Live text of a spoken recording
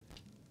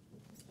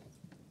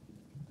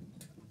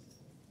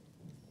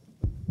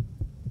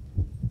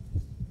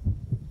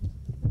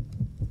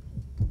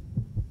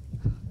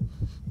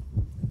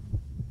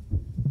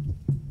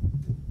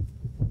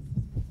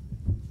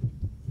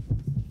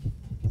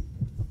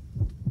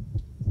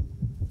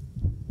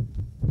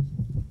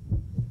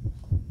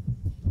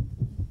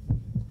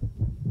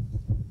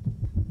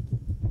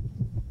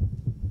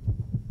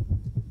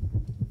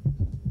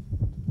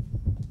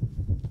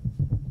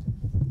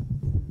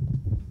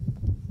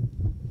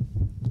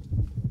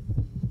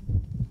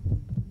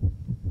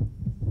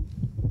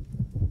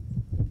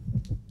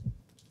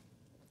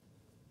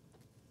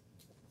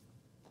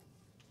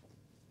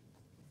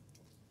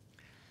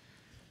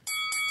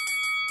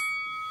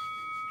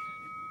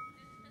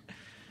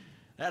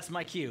That's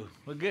my cue.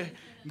 Well,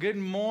 good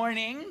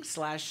morning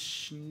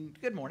slash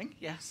good morning.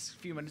 Yes,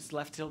 a few minutes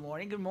left till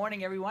morning. Good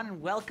morning, everyone,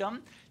 and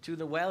welcome to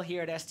the Well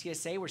here at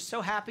STSA. We're so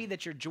happy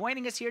that you're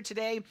joining us here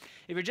today.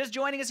 If you're just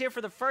joining us here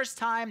for the first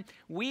time,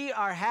 we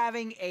are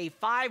having a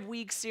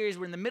 5-week series.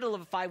 We're in the middle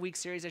of a 5-week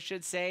series, I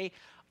should say,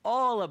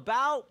 all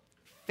about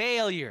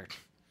failure.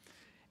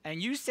 And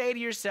you say to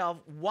yourself,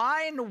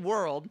 why in the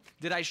world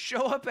did I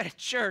show up at a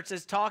church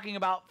that's talking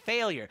about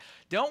failure?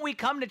 Don't we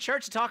come to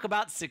church to talk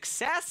about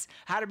success,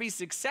 how to be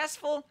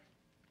successful?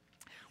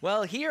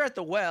 Well, here at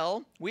the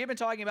Well, we have been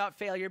talking about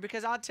failure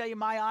because I'll tell you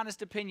my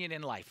honest opinion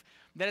in life,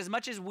 that as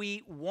much as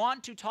we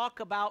want to talk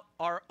about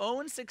our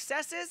own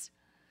successes,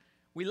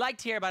 we like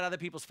to hear about other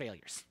people's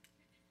failures.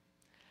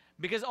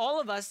 Because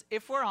all of us,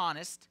 if we're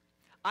honest,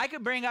 I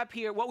could bring up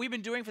here what we've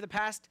been doing for the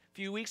past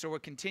few weeks, or we'll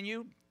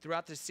continue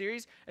throughout this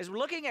series, is we're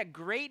looking at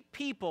great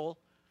people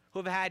who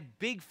have had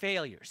big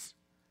failures.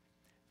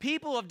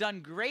 People who have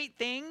done great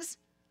things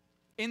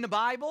in the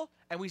Bible,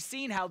 and we've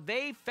seen how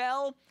they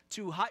fell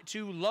to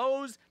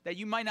lows that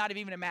you might not have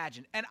even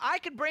imagined. And I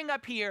could bring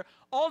up here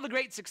all the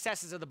great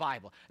successes of the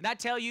Bible, and that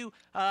tell you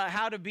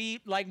how to be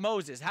like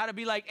Moses, how to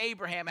be like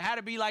Abraham, and how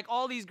to be like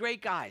all these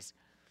great guys.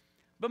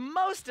 But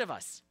most of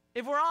us,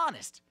 if we're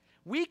honest,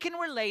 we can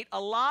relate a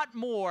lot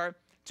more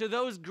to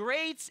those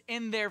greats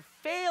in their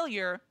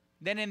failure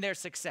than in their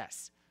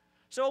success.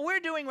 So what we're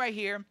doing right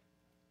here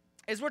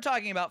is we're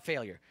talking about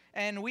failure.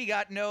 And we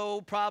got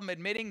no problem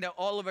admitting that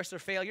all of us are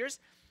failures.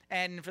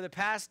 And for the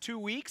past 2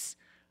 weeks,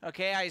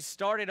 okay, I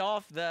started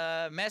off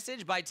the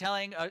message by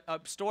telling a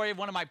story of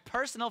one of my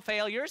personal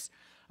failures,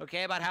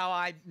 okay, about how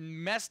I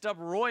messed up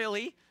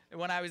royally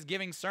when I was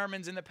giving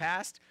sermons in the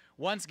past.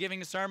 Once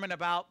giving a sermon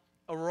about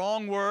a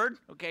wrong word,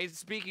 okay,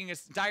 speaking an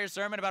entire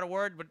sermon about a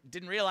word, but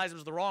didn't realize it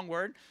was the wrong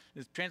word. It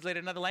was translated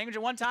in another language.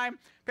 And one time,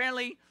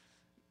 apparently,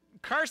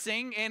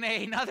 cursing in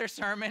another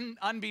sermon,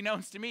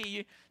 unbeknownst to me,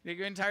 you give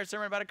an entire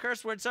sermon about a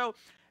curse word. So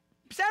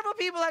several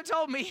people have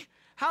told me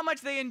how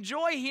much they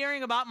enjoy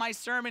hearing about my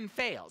sermon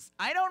fails.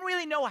 I don't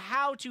really know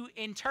how to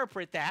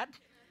interpret that.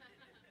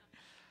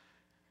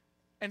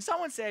 And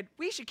someone said,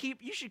 you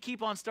should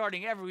keep on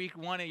starting every week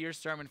one of your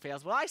sermon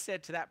fails. Well, I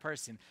said to that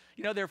person,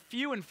 they're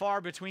few and far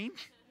between.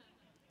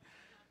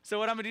 So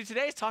what I'm going to do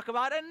today is talk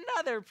about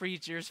another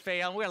preacher's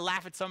fail. We're going to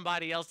laugh at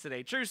somebody else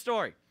today. True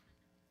story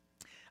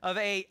of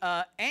a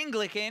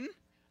Anglican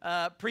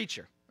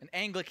preacher, an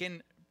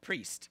Anglican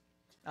priest.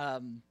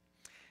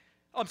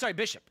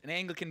 Bishop, an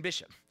Anglican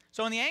bishop.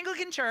 So in the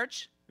Anglican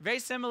church, very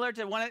similar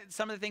to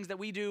some of the things that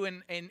we do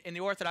in the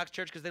Orthodox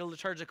church because they're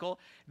liturgical,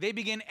 they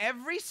begin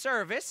every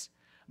service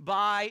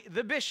by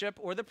the bishop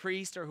or the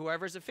priest or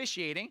whoever's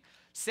officiating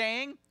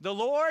saying, "The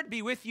Lord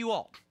be with you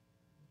all."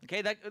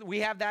 Okay, we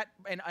have that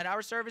in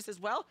our service as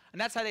well,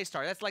 and that's how they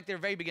start. That's like their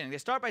very beginning. They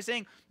start by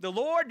saying, "The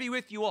Lord be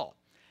with you all."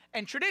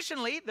 And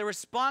traditionally, the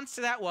response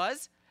to that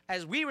was,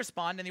 as we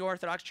respond in the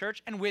Orthodox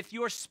Church, "and with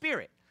your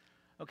spirit."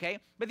 Okay,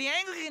 but the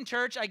Anglican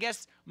Church, I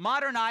guess,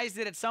 modernized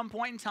it at some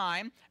point in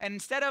time, and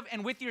instead of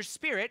 "and with your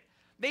spirit,"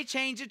 they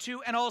changed it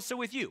to "and also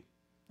with you."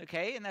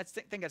 Okay, and I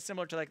think that's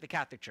similar to like the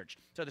Catholic Church.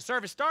 So the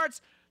service starts,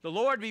 "The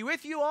Lord be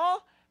with you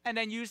all," and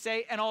then you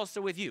say, "and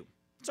also with you."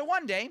 So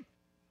one day,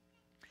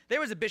 there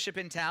was a bishop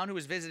in town who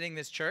was visiting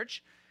this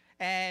church,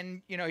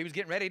 and, he was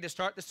getting ready to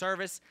start the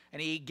service,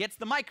 and he gets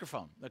the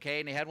microphone, okay?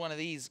 And he had one of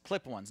these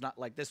clip ones, not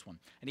like this one.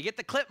 And he get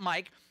the clip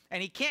mic,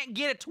 and he can't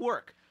get it to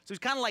work. So he's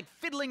kind of like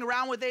fiddling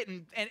around with it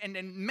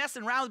and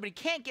messing around with it, but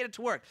he can't get it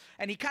to work.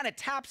 And he kind of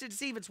taps it to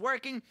see if it's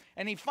working,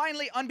 and he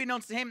finally,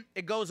 unbeknownst to him,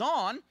 it goes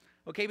on,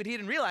 okay? But he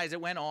didn't realize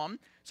it went on.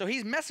 So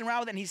he's messing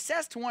around with it, and he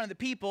says to one of the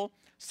people,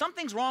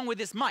 "Something's wrong with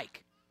this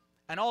mic."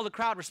 And all the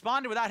crowd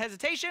responded without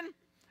hesitation,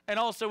 "and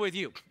also with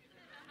you."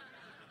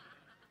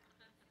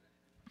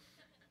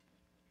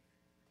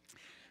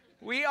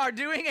 We are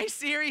doing a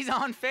series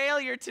on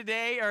failure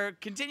today, or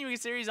continuing a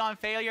series on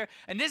failure,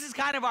 and this is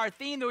kind of our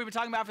theme that we've been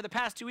talking about for the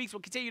past 2 weeks.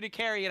 We'll continue to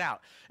carry it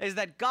out, is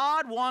that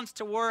God wants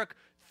to work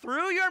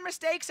through your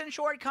mistakes and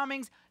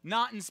shortcomings,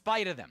 not in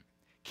spite of them.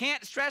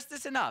 Can't stress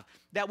this enough,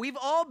 that we've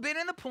all been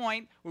in the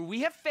point where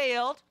we have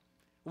failed,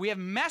 we have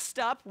messed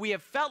up, we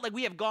have felt like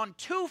we have gone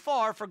too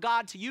far for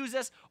God to use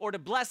us or to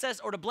bless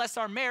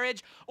our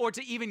marriage or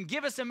to even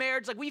give us a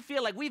marriage. Like we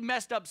feel like we've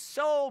messed up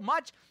so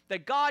much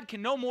that God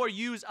can no more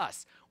use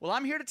us. Well,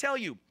 I'm here to tell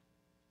you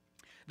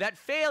that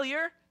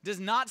failure does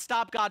not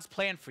stop God's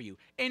plan for you.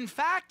 In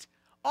fact,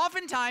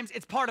 oftentimes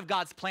it's part of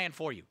God's plan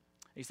for you.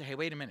 You say, "Hey,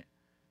 wait a minute.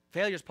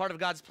 Failure is part of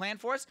God's plan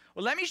for us?"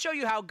 Well, let me show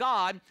you how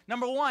God,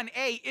 number one,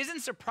 isn't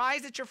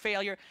surprised at your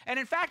failure, and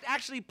in fact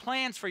actually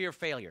plans for your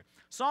failure.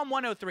 Psalm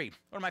 103,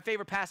 one of my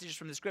favorite passages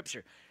from the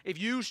scripture. If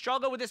you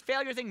struggle with this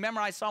failure thing,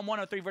 memorize Psalm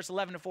 103, verse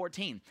 11 to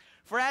 14.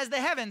 "For as the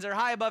heavens are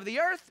high above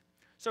the earth,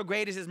 so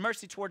great is his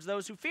mercy towards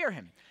those who fear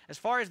him. As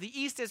far as the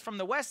east is from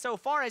the west, so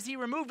far as he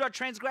removed our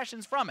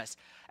transgressions from us.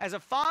 As a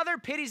father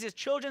pities his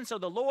children, so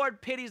the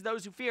Lord pities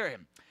those who fear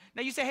him."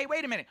 Now you say, "Hey,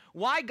 wait a minute.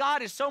 Why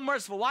God is so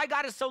merciful? Why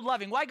God is so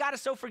loving? Why God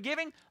is so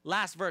forgiving?"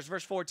 Last verse,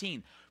 verse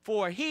 14.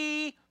 "For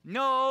he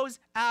knows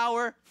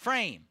our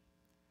frame.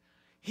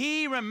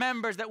 He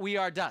remembers that we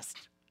are dust.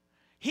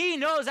 He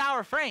knows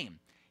our frame.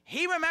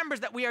 He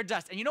remembers that we are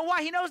dust. And you know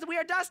why he knows that we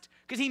are dust?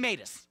 Because he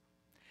made us.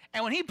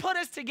 And when he put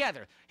us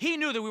together, he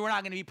knew that we were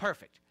not going to be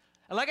perfect.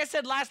 And like I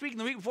said last week and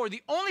the week before,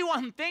 the only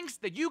one who thinks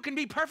that you can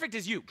be perfect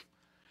is you.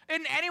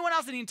 And anyone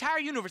else in the entire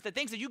universe that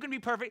thinks that you can be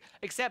perfect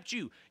except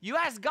you. You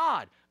ask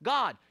God,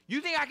 God,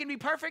 you think I can be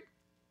perfect?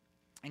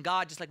 And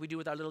God, just like we do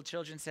with our little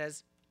children,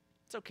 says,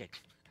 it's okay.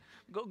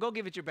 Go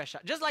give it your best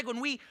shot. Just like when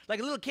we, like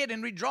a little kid,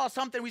 and we draw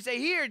something, we say,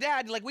 here,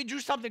 Dad, like we drew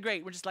something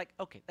great. We're just like,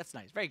 okay, that's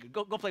nice, very good.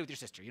 Go play with your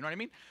sister, you know what I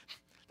mean?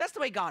 That's the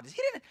way God is.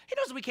 He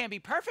knows that we can't be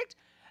perfect,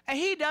 and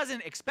he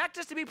doesn't expect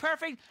us to be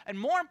perfect, and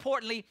more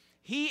importantly,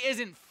 he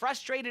isn't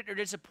frustrated or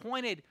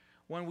disappointed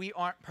when we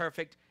aren't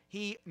perfect.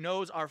 He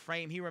knows our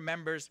frame. He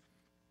remembers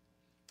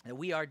that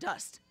we are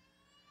dust.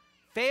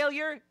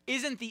 Failure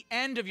isn't the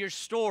end of your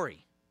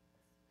story.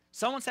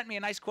 Someone sent me a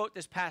nice quote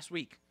this past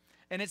week,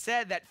 and it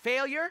said that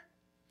failure,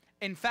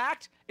 in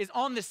fact, is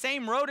on the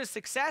same road as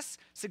success.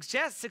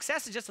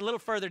 Success is just a little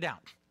further down.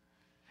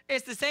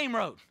 It's the same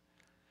road.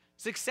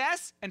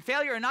 Success and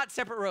failure are not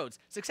separate roads.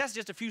 Success is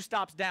just a few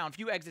stops down, a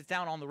few exits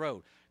down on the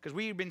road. Because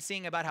we've been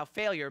seeing about how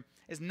failure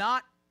is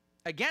not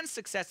against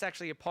success,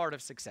 actually a part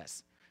of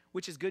success,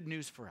 which is good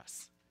news for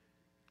us.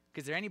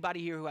 Because is there anybody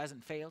here who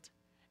hasn't failed?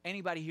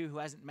 Anybody here who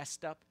hasn't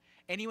messed up?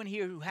 Anyone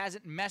here who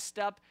hasn't messed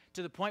up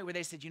to the point where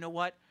they said, you know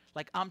what?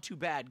 Like, I'm too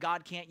bad.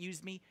 God can't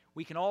use me.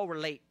 We can all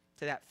relate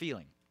to that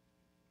feeling.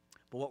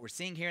 But what we're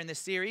seeing here in this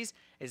series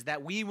is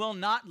that we will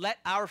not let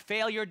our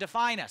failure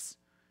define us.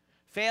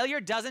 Failure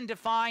doesn't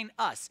define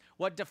us.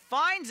 What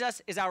defines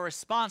us is our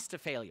response to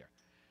failure.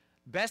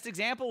 Best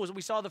example was what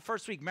we saw the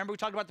first week. Remember we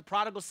talked about the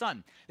prodigal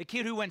son, the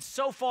kid who went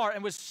so far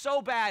and was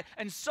so bad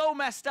and so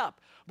messed up.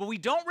 But we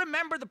don't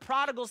remember the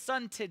prodigal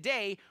son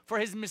today for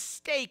his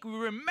mistake. We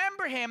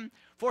remember him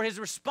for his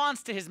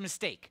response to his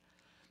mistake.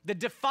 The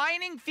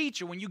defining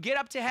feature when you get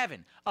up to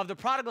heaven of the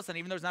prodigal son,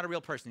 even though he's not a real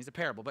person, he's a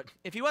parable, but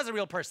if he was a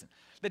real person,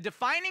 the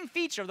defining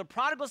feature of the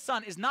prodigal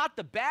son is not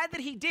the bad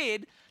that he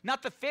did,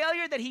 not the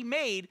failure that he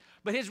made,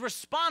 but his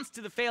response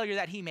to the failure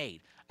that he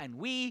made. And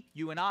we,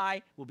 you and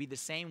I, will be the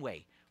same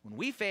way. When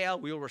we fail,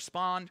 we will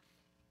respond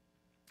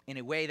in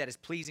a way that is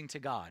pleasing to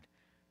God.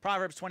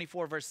 Proverbs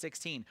 24, verse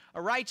 16,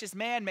 a righteous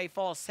man may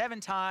fall 7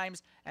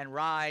 times and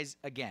rise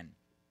again.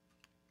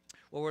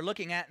 What we're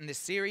looking at in this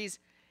series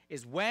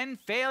is when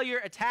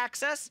failure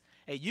attacks us,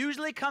 it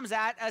usually comes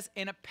at us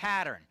in a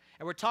pattern.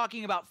 And we're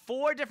talking about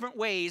 4 different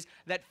ways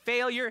that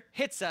failure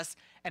hits us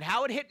and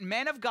how it hit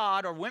men of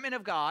God or women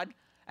of God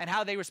and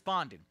how they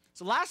responded.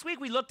 So last week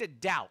we looked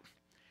at doubt,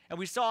 and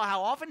we saw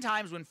how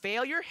oftentimes when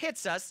failure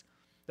hits us,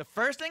 the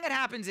first thing that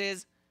happens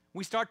is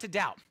we start to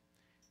doubt.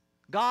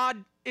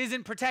 God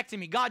isn't protecting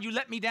me. God, you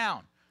let me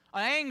down.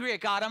 I'm angry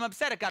at God. I'm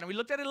upset at God. And we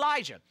looked at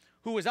Elijah,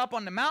 who was up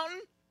on the mountain,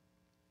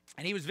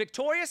 and he was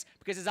victorious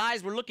because his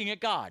eyes were looking at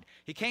God.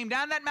 He came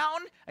down that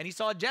mountain, and he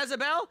saw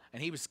Jezebel,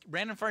 and he was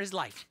running for his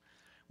life.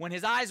 When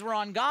his eyes were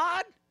on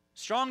God,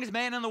 strongest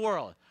man in the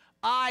world.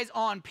 Eyes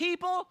on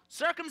people,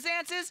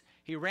 circumstances,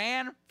 he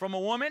ran from a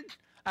woman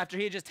after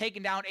he had just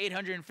taken down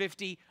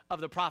 850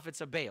 of the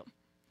prophets of Baal.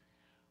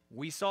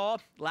 We saw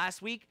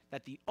last week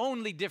that the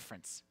only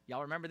difference,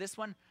 y'all remember this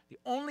one? The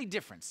only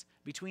difference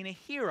between a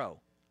hero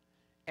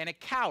and a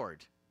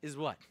coward is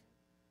what?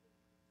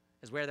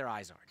 Is where their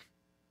eyes are.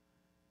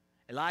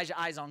 Elijah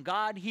eyes on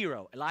God,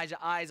 hero. Elijah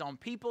eyes on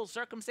people,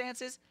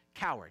 circumstances,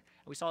 coward.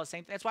 And we saw the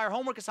same thing. That's why our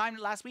homework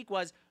assignment last week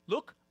was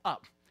look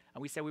up.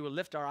 And we said we will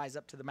lift our eyes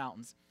up to the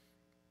mountains.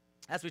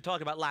 That's what we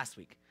talked about last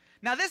week.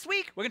 Now this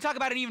week, we're going to talk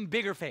about an even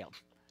bigger fail.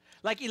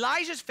 Like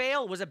Elijah's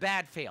fail was a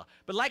bad fail.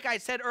 But like I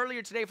said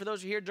earlier today, for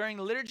those who are here during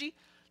the liturgy,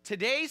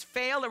 today's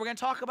fail that we're going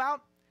to talk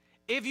about,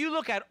 if you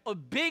look at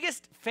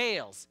biggest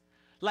fails,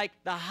 like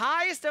the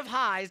highest of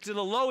highs to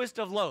the lowest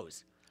of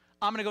lows,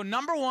 I'm going to go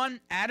number 1,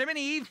 Adam and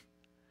Eve,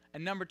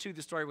 and number 2,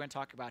 the story we're going to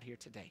talk about here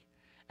today.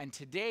 And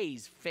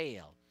today's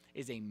fail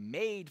is a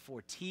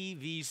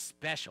made-for-TV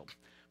special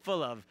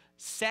full of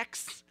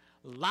sex,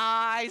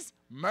 lies,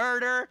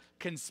 murder,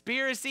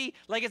 conspiracy.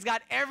 Like it's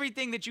got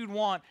everything that you'd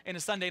want in a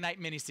Sunday night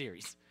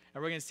miniseries.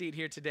 And we're going to see it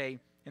here today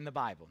in the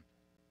Bible.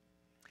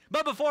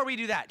 But before we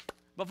do that,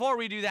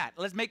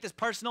 let's make this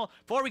personal.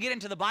 Before we get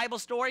into the Bible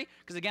story,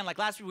 because again, like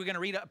last week, we're going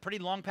to read a pretty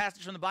long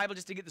passage from the Bible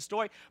just to get the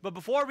story. But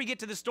before we get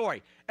to the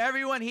story,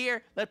 everyone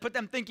here, let's put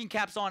them thinking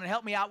caps on and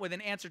help me out with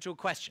an answer to a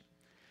question.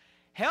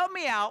 Help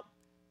me out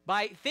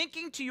by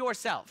thinking to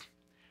yourself,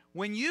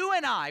 when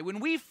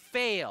we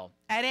fail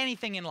at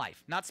anything in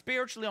life, not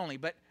spiritually only,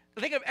 but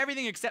think of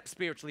everything except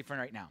spiritually for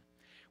right now.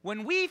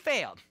 When we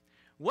fail,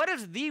 what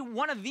is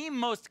one of the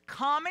most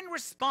common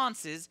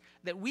responses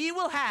that we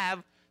will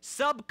have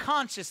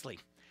subconsciously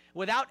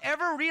without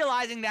ever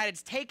realizing that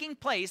it's taking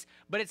place,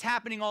 but it's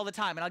happening all the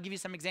time? And I'll give you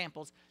some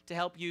examples to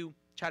help you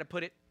try to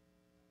put it,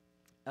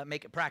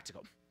 make it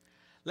practical.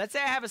 Let's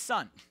say I have a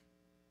son.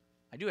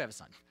 I do have a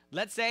son.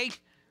 Let's say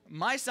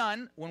my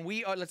son,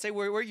 let's say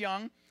we're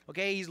young,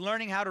 okay, he's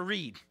learning how to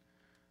read,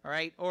 all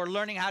right, or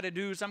learning how to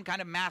do some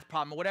kind of math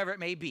problem or whatever it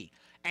may be.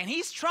 And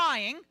he's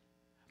trying,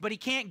 but he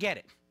can't get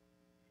it.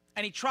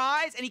 And he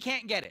tries and he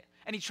can't get it.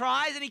 And he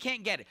tries and he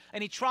can't get it.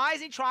 And he tries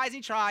and he tries and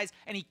he tries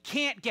and he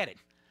can't get it.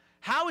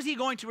 How is he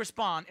going to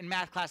respond in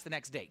math class the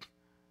next day?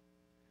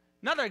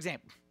 Another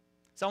example.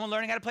 Someone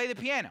learning how to play the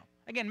piano.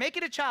 Again, make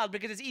it a child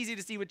because it's easy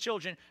to see with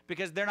children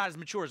because they're not as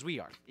mature as we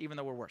are, even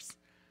though we're worse.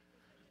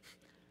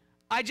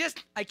 I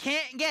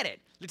can't get it.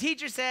 The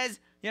teacher says,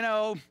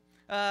 A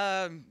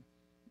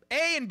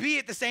and B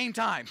at the same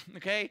time,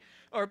 okay?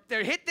 Or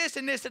they hit this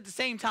and this at the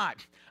same time.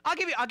 I'll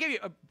give you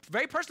a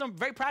very personal,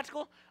 very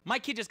practical. My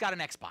kid just got an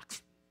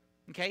Xbox,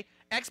 okay?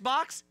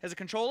 Xbox has a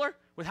controller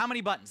with how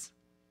many buttons?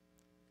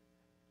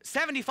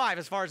 75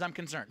 as far as I'm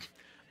concerned.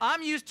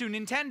 I'm used to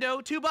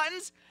Nintendo, 2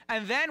 buttons,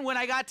 and then when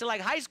I got to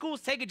like high school,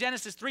 Sega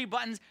Genesis, 3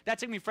 buttons. That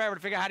took me forever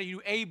to figure out how to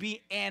do A,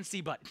 B, and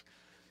C buttons.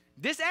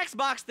 This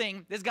Xbox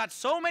thing has got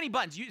so many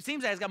buttons. It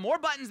seems that it's got more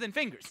buttons than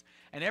fingers.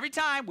 And every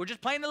time, we're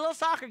just playing a little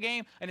soccer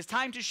game, and it's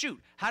time to shoot.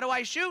 How do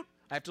I shoot?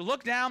 I have to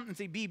look down and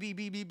say B, B,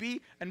 B, B,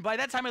 B, and by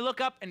that time I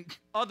look up, and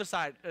other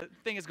side,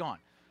 thing is gone.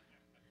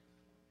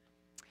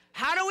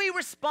 How do we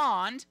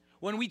respond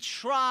when we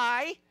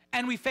try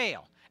and we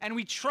fail? And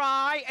we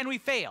try and we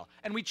fail,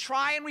 and we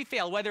try and we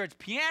fail, whether it's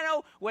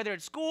piano, whether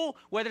it's school,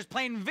 whether it's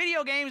playing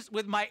video games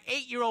with my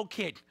 8-year-old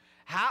kid.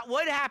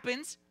 What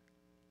happens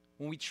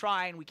when we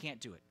try and we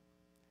can't do it?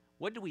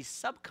 What do we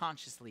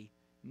subconsciously,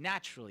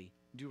 naturally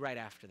do right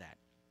after that?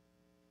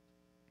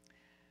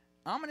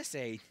 I'm going to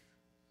say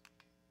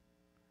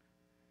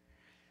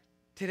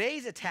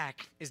today's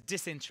attack is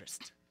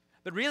disinterest,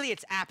 but really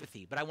it's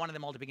apathy, but I wanted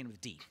them all to begin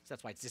with D, so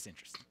that's why it's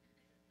disinterest,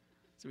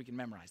 so we can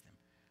memorize them.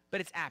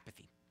 But it's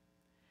apathy.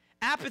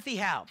 Apathy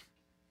how?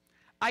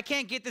 I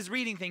can't get this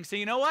reading thing, so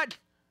you know what?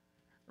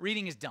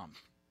 Reading is dumb.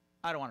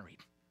 I don't want to read.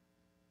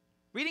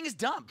 Reading is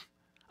dumb.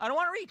 I don't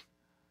want to read.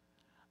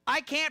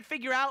 I can't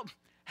figure out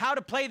how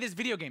to play this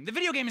video game. The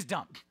video game is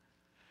dumb.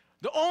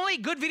 The only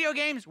good video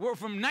games were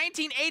from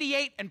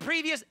 1988 and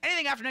previous.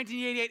 Anything after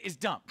 1988 is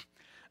dumb.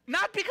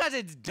 Not because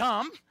it's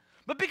dumb,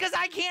 but because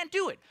I can't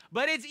do it.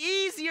 But it's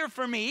easier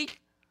for me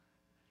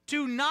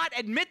to not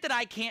admit that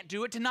I can't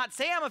do it, to not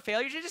say I'm a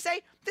failure, to just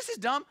say, this is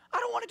dumb, I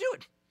don't want to do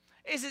it.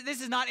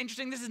 This is not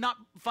interesting, this is not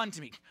fun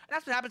to me. And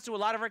that's what happens to a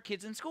lot of our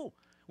kids in school.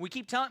 We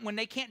keep telling when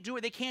they can't do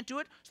it, they can't do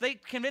it, so they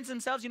convince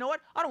themselves, you know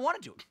what, I don't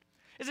want to do it.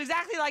 It's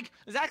exactly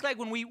like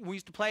when we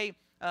used to play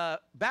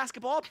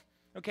basketball,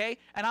 okay,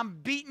 and I'm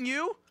beating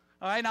you,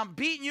 all right, and I'm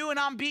beating you,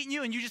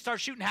 and you just start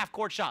shooting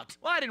half-court shots.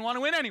 Well, I didn't want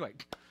to win anyway.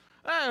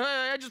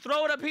 I just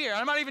throw it up here,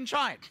 I'm not even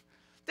trying.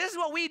 This is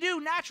what we do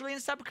naturally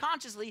and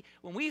subconsciously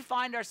when we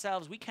find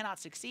ourselves we cannot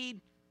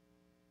succeed.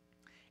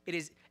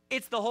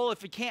 It's the whole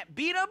if we can't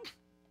beat them,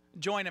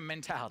 join them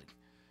mentality.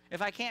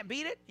 If I can't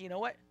beat it, you know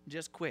what?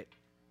 Just quit.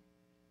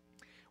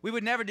 We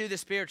would never do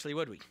this spiritually,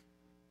 would we?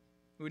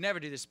 We would never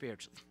do this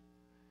spiritually.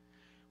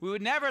 We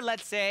would never,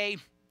 let's say,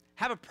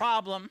 have a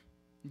problem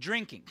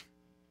drinking.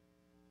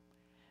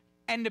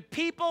 And the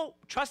people,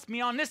 trust me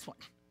on this one.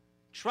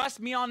 Trust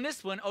me on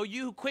this one, oh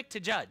you who quick to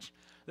judge.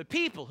 The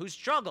people who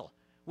struggle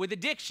with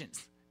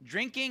addictions,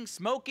 drinking,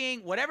 smoking,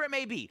 whatever it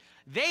may be,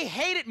 they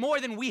hate it more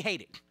than we hate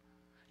it.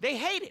 They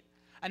hate it.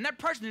 And that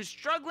person who's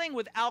struggling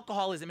with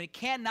alcoholism and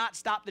cannot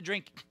stop the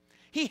drinking,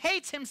 he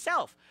hates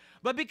himself.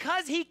 But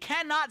because he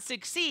cannot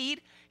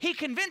succeed, he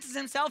convinces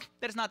himself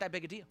that it's not that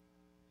big a deal.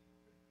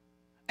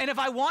 And if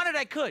I wanted,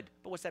 I could.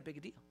 But what's that big a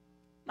deal?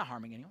 I'm not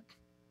harming anyone.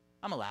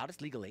 I'm allowed. It's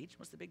legal age.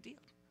 What's the big deal?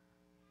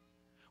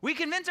 We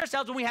convince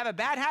ourselves when we have a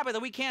bad habit that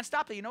we can't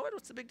stop it. You know what?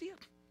 What's the big deal?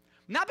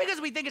 Not because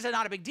we think it's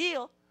not a big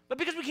deal, but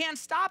because we can't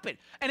stop it.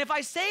 And if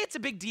I say it's a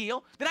big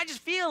deal, then I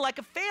just feel like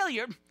a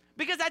failure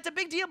because that's a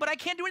big deal, but I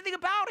can't do anything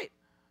about it.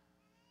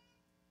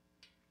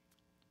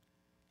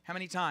 How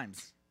many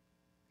times,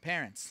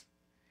 parents,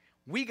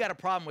 we got a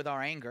problem with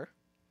our anger,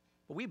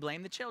 but we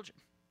blame the children.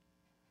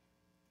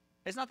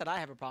 It's not that I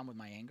have a problem with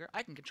my anger.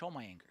 I can control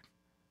my anger.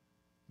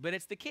 But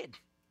it's the kid.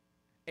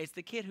 It's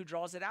the kid who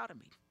draws it out of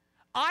me.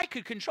 I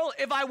could control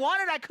it. If I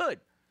wanted, I could.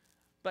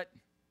 But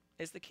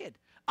it's the kid.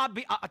 I'll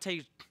tell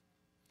you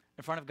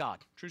in front of God.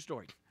 True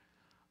story.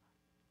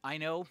 I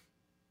know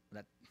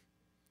that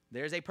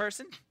there's a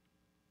person,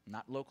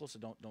 not local, so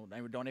don't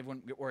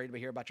everyone get worried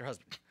about your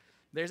husband.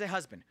 There's a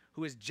husband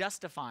who is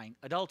justifying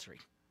adultery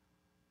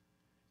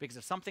because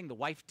of something the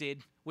wife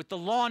did with the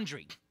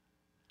laundry.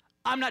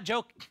 I'm not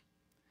joking.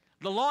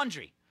 The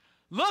laundry.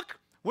 Look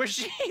where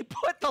she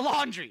put the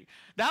laundry.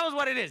 That was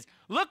what it is.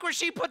 Look where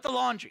she put the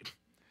laundry.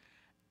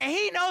 And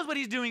he knows what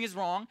he's doing is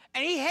wrong,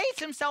 and he hates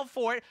himself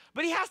for it,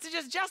 but he has to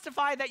just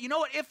justify that, you know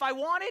what, if I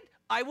wanted,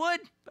 I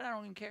would, but I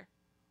don't even care.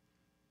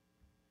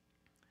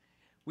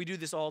 We do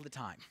this all the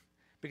time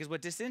because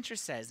what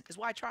disinterest says is,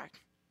 why try?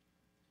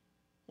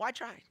 Why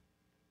try?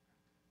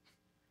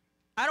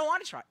 I don't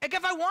want to try. Like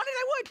if I wanted,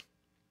 I would.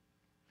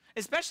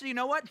 Especially, you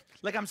know what?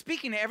 Like I'm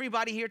speaking to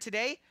everybody here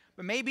today,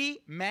 but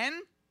maybe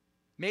men,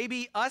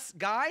 maybe us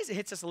guys, it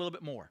hits us a little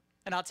bit more.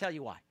 And I'll tell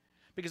you why.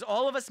 Because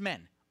all of us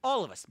men,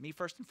 all of us, me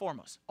first and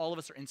foremost, all of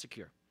us are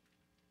insecure.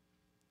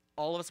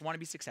 All of us want to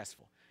be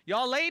successful.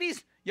 Y'all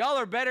ladies, y'all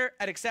are better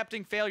at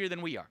accepting failure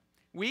than we are.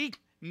 We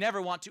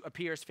never want to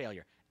appear as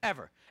failure.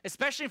 ever,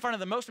 especially in front of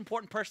the most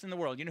important person in the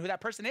world. You know who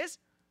that person is?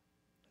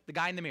 The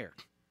guy in the mirror.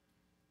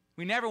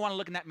 We never want to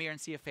look in that mirror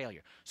and see a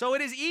failure. So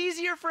it is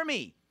easier for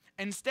me,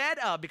 instead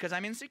of, because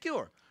I'm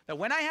insecure, that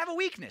when I have a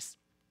weakness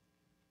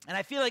and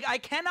I feel like I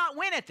cannot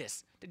win at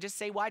this, to just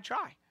say, why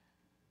try?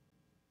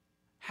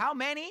 How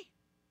many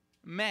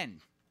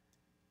men,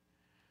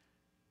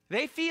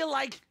 they feel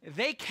like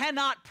they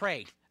cannot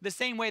pray the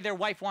same way their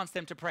wife wants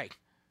them to pray?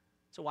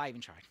 So why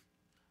even try?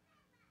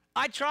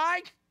 I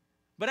tried,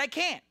 but I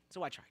can't,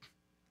 so I tried.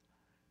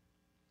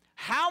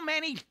 How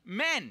many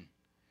men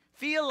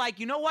feel like,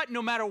 you know what,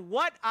 no matter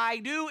what I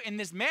do in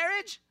this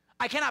marriage,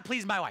 I cannot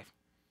please my wife?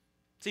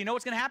 So you know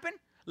what's going to happen?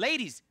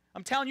 Ladies,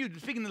 I'm telling you,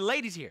 speaking to the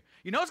ladies here,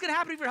 you know what's going to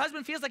happen if your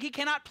husband feels like he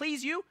cannot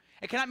please you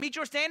and cannot meet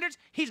your standards?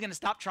 He's going to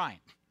stop trying.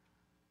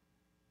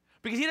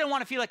 Because he doesn't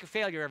want to feel like a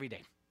failure every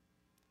day.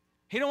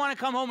 He don't want to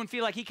come home and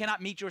feel like he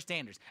cannot meet your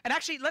standards. And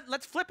actually,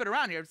 let's flip it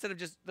around here instead of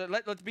just,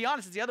 let's be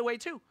honest, it's the other way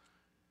too.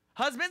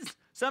 Husbands,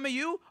 some of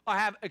you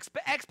have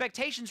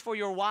expectations for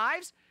your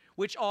wives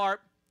which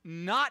are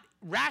not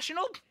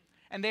rational,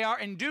 and they are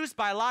induced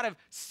by a lot of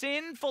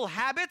sinful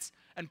habits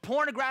and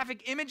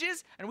pornographic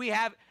images, and we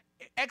have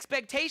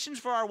expectations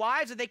for our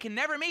wives that they can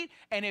never meet.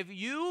 And if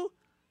you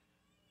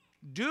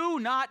do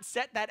not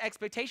set that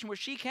expectation where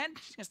she can,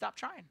 she's going to stop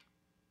trying.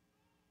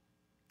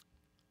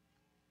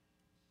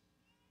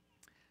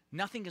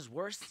 Nothing is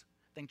worse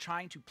than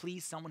trying to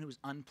please someone who is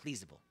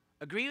unpleasable.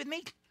 Agree with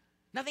me?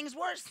 Nothing is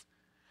worse.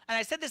 And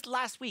I said this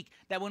last week,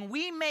 that when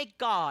we make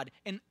God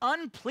an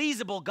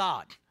unpleasable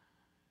God,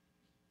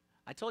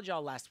 I told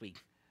y'all last week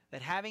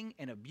that having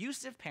an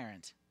abusive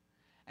parent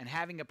and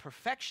having a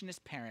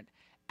perfectionist parent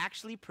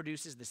actually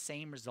produces the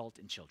same result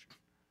in children.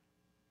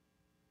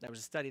 There was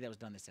a study that was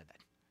done that said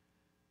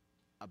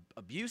that. An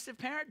abusive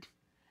parent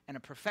and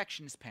a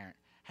perfectionist parent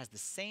has the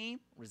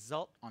same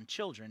result on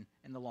children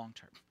in the long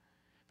term.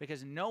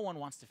 Because no one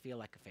wants to feel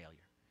like a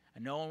failure.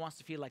 And no one wants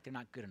to feel like they're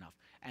not good enough.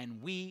 And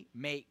we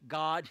make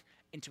God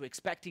into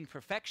expecting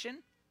perfection.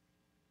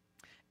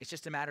 It's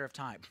just a matter of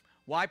time.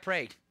 Why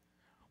pray?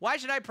 Why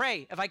should I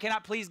pray if I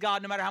cannot please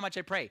God no matter how much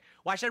I pray?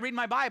 Why should I read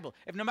my Bible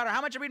if no matter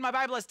how much I read my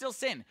Bible, I still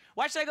sin?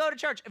 Why should I go to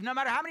church if no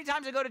matter how many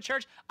times I go to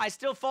church, I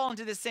still fall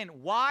into this sin?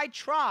 Why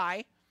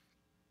try?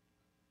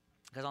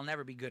 Because I'll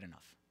never be good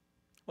enough.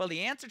 Well,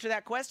 the answer to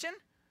that question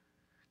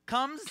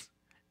comes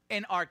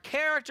in our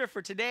character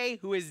for today,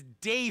 who is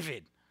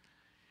David.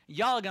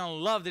 Y'all are going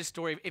to love this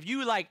story. If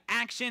you like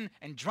action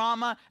and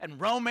drama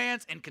and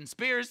romance and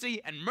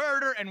conspiracy and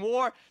murder and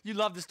war, you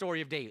love the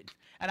story of David.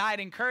 And I'd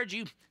encourage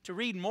you to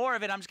read more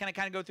of it. I'm just going to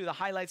kind of go through the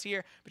highlights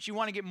here, but you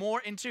want to get more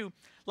into,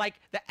 like,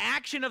 the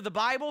action of the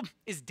Bible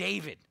is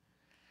David.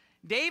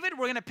 David,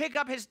 we're going to pick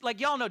up his, like,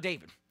 y'all know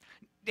David.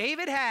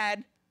 David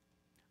had,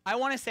 I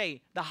want to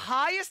say, the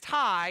highest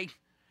high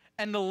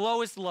and the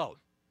lowest low.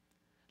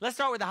 Let's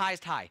start with the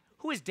highest high.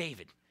 Who is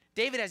David?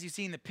 David, as you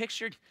see in the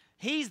picture,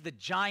 he's the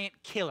giant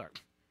killer.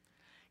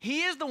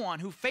 He is the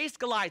one who faced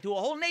Goliath, who a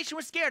whole nation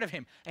was scared of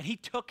him, and he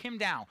took him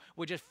down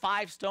with just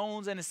 5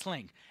 stones and a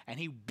sling. And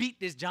he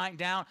beat this giant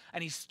down,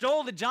 and he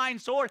stole the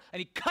giant's sword, and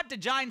he cut the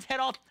giant's head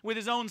off with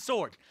his own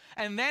sword.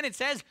 And then it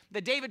says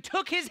that David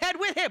took his head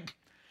with him,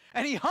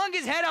 and he hung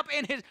his head up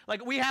in his,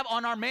 like we have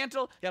on our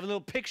mantle. You have a little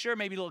picture,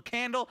 maybe a little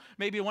candle,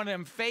 maybe one of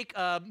them fake,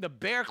 the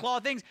bear claw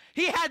things.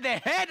 He had the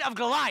head of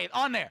Goliath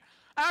on there.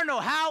 I don't know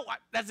how,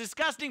 that's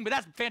disgusting, but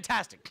that's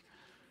fantastic.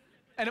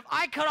 And if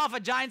I cut off a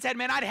giant's head,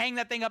 man, I'd hang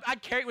that thing up.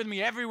 I'd carry it with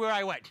me everywhere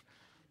I went.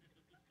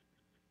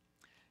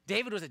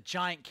 David was a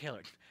giant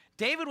killer.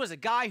 David was a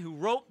guy who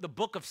wrote the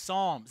book of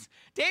Psalms.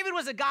 David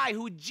was a guy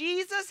who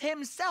Jesus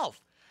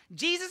himself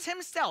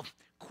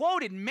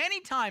quoted many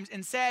times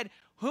and said,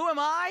 "Who am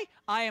I?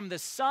 I am the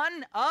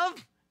son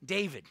of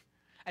David."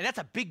 And that's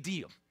a big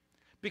deal.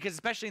 Because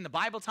especially in the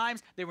Bible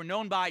times, they were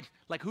known by,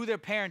 like, who their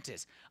parent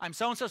is. I'm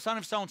so-and-so, son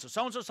of so-and-so,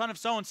 so-and-so, son of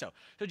so-and-so.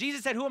 So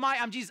Jesus said, who am I?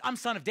 I'm Jesus, I'm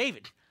son of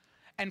David.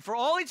 And for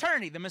all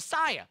eternity, the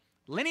Messiah,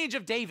 lineage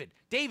of David,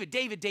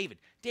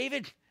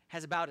 David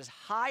has about as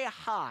high a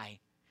high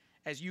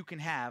as you can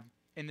have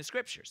in the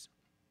scriptures.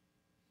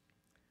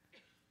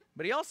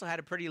 But he also had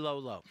a pretty low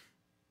low.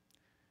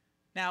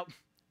 Now,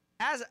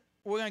 as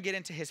we're going to get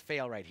into his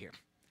fail right here,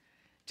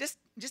 just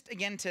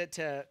again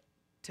to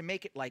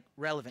make it, like,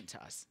 relevant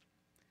to us.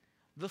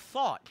 The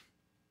thought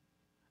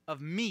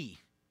of me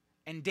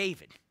and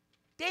David,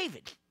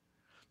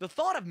 the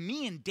thought of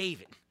me and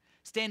David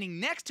standing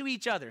next to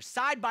each other,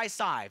 side by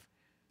side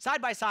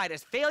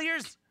as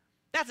failures,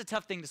 that's a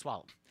tough thing to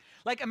swallow.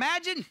 Like,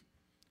 imagine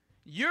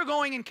you're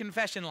going in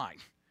confession line,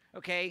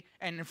 okay,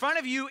 and in front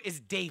of you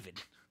is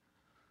David.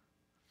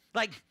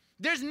 Like,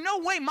 there's no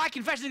way my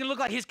confession is going to look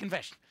like his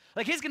confession.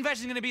 Like, his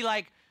confession is going to be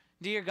like,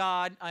 "Dear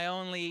God, I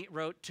only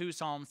wrote 2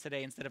 Psalms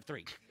today instead of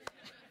 3.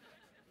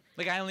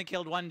 Like, I only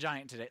killed 1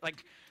 giant today."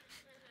 Like,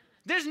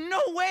 there's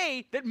no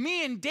way that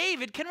me and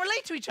David can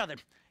relate to each other.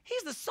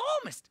 He's the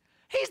psalmist.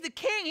 He's the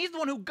king. He's the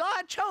one who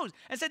God chose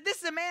and said, "This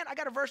is a man." I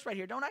got a verse right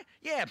here, don't I?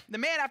 Yeah, the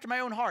man after my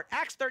own heart.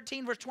 Acts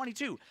 13, verse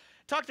 22.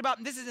 talked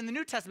about, this is in the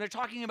New Testament,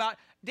 they're talking about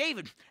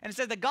David. And it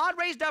says that God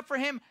raised up for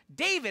him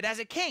David as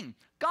a king.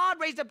 God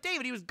raised up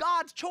David. He was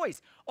God's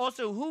choice.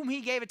 Also, whom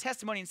he gave a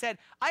testimony and said,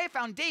 I have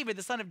found David,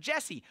 the son of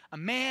Jesse, a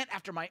man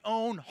after my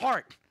own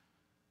heart,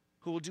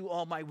 who will do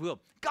all my will.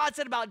 God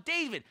said about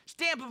David,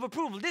 stamp of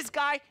approval. This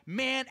guy,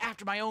 man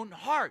after my own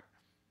heart.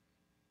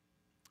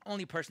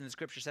 Only person the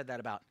scripture said that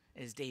about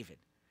is David.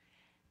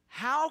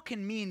 How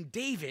can me and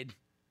David,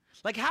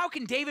 how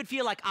can David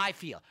feel like I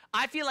feel?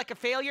 I feel like a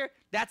failure.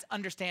 That's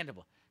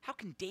understandable. How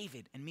can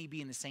David and me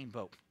be in the same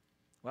boat?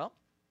 Well,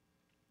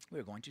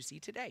 we're going to see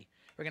today.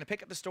 We're going to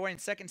pick up the story in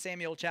 2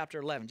 Samuel chapter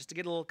 11, just to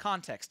get a little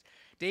context.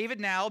 David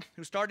now,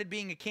 who started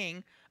being a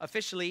king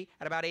officially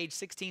at about age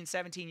 16,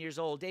 17 years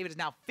old, David is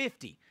now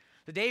 50.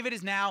 So David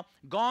has now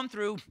gone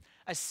through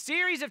a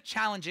series of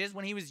challenges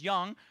when he was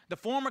young. The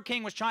former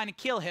king was trying to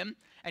kill him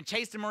and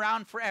chased him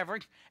around forever.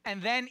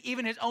 And then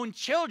even his own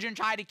children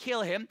tried to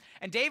kill him.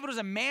 And David was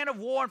a man of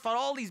war and fought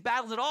all these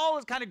battles and all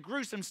this kind of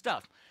gruesome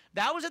stuff.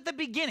 That was at the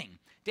beginning.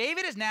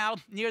 David is now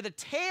near the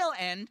tail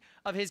end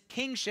of his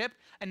kingship,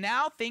 and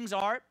now things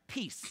are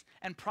peace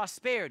and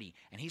prosperity,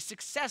 and he's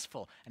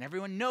successful, and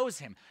everyone knows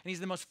him, and he's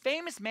the most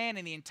famous man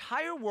in the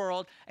entire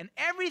world, and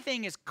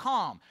everything is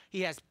calm.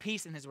 He has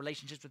peace in his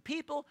relationships with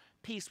people,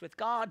 peace with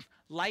God.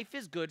 Life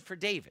is good for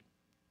David.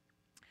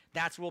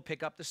 That's where we'll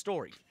pick up the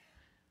story.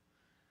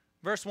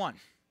 Verse 1,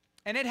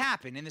 and it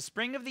happened in the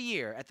spring of the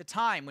year, at the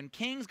time when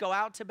kings go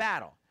out to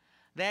battle,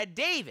 that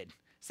David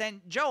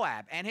sent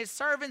Joab and his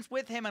servants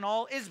with him and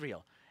all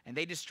Israel, and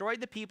they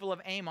destroyed the people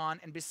of Ammon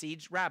and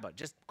besieged Rabbah.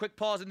 Just quick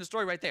pause in the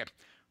story right there.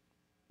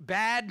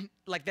 Bad,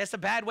 that's a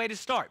bad way to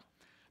start.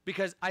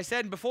 Because I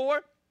said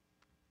before,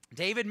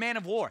 David, man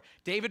of war,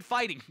 David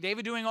fighting,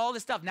 David doing all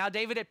this stuff, now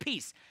David at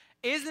peace.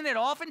 Isn't it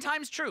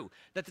oftentimes true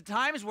that the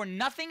times where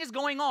nothing is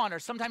going on are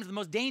sometimes the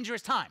most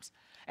dangerous times?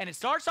 And it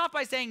starts off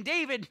by saying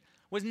David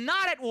was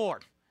not at war,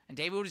 and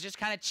David was just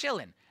kind of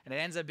chilling, and it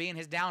ends up being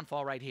his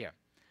downfall right here.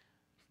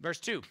 Verse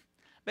 2,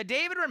 but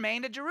David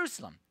remained at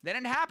Jerusalem. Then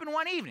it happened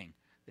one evening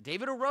that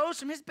David arose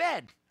from his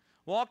bed,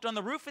 walked on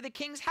the roof of the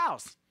king's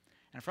house,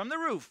 and from the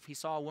roof he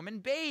saw a woman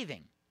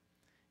bathing,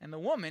 and the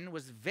woman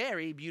was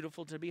very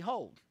beautiful to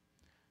behold.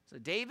 So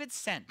David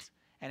sent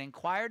and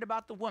inquired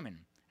about the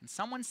woman, and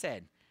someone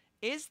said,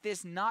 is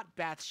this not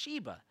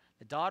Bathsheba,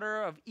 the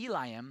daughter of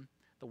Eliam,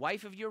 the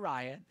wife of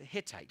Uriah the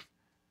Hittite?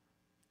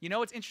 You know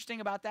what's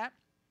interesting about that?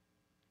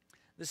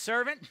 The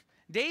servant,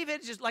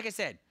 David, just like I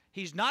said,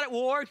 he's not at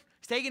war,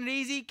 he's taking it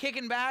easy,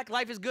 kicking back,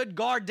 life is good,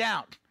 guard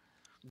down.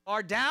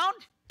 Guard down,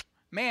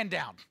 man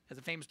down, as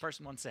a famous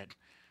person once said.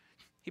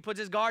 He puts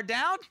his guard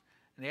down,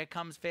 and there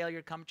comes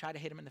failure, come try to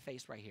hit him in the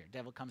face right here.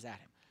 Devil comes at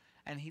him.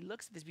 And he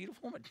looks at this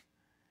beautiful woman,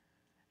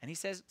 and he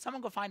says,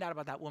 someone go find out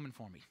about that woman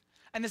for me.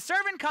 And the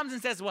servant comes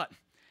and says what?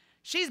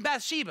 She's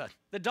Bathsheba,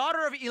 the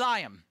daughter of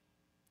Eliam,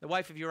 the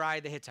wife of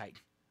Uriah the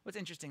Hittite. What's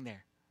interesting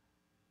there?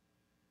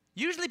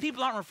 Usually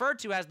people aren't referred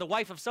to as the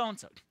wife of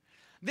so-and-so.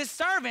 This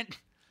servant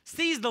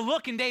sees the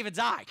look in David's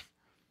eye.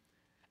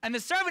 And the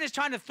servant is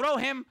trying to throw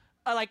him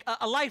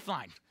a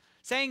lifeline,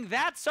 saying,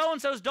 that's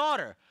so-and-so's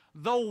daughter,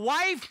 the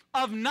wife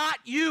of not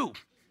you.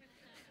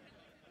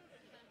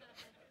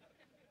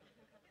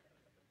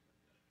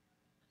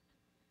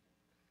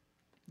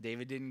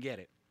 David didn't get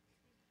it.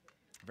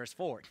 Verse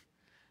 4,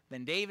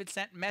 then David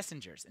sent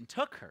messengers and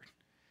took her,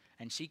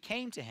 and she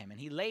came to him, and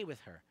he lay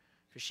with her,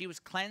 for she was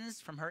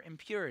cleansed from her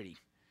impurity.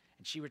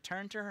 And she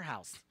returned to her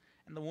house,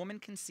 and the woman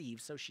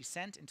conceived, so she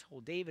sent and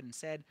told David and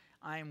said,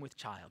 I am with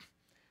child.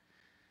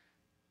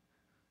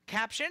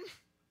 Caption,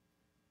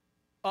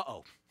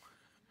 uh-oh.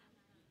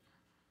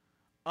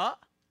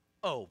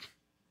 Uh-oh.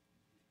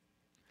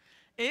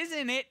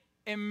 Isn't it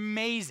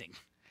amazing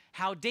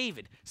how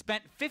David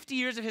spent 50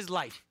 years of his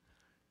life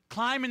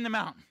climbing the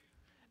mountain,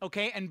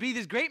 okay, and be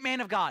this great man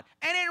of God,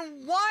 and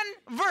in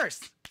one verse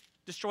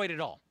destroyed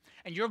it all.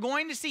 And you're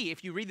going to see,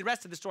 if you read the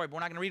rest of the story, but we're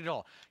not going to read it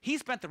all, he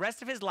spent the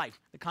rest of his life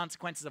the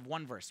consequences of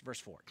one verse, verse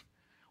 4.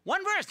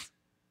 One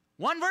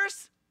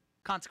verse,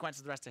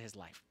 consequences of the rest of his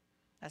life.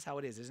 That's how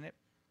it is, isn't it?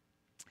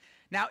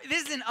 Now,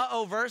 this is an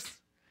uh-oh verse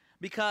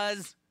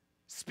because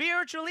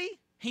spiritually,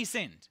 he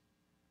sinned.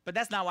 But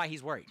that's not why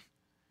he's worried.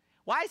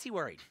 Why is he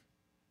worried?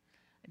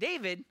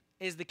 David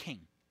is the king.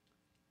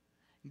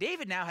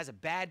 David now has a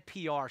bad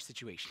PR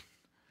situation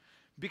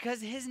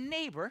because his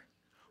neighbor,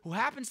 who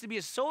happens to be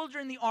a soldier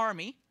in the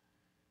army,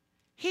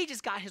 he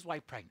just got his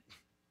wife pregnant.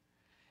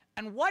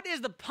 And what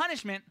is the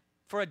punishment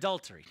for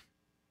adultery?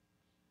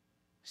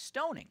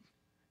 Stoning.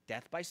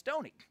 Death by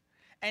stoning.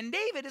 And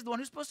David is the one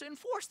who's supposed to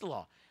enforce the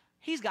law.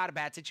 He's got a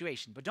bad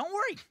situation, but don't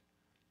worry.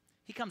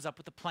 He comes up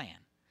with a plan.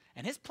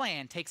 And his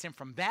plan takes him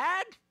from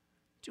bad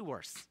to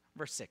worse.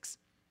 Verse 6.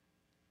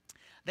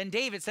 Then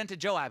David sent to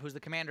Joab, who's the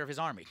commander of his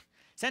army,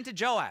 sent to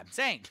Joab,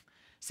 saying,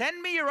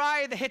 send me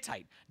Uriah the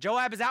Hittite.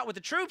 Joab is out with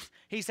the troops.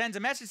 He sends a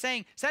message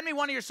saying, send me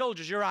one of your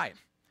soldiers, Uriah.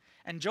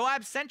 And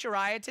Joab sent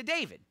Uriah to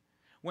David.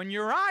 When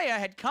Uriah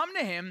had come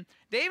to him,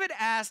 David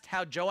asked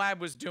how Joab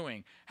was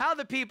doing, how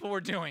the people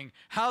were doing,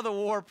 how the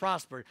war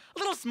prospered. A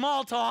little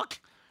small talk.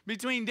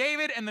 between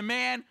David and the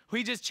man who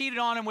he just cheated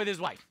on him with his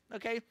wife,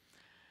 okay?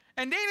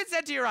 And David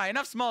said to Uriah,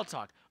 enough small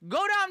talk,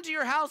 go down to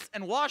your house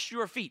and wash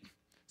your feet.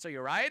 So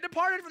Uriah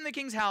departed from the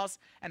king's house,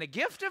 and a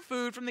gift of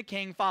food from the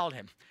king followed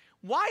him.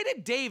 Why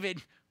did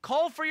David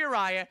call for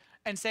Uriah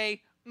and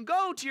say,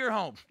 go to your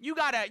home? You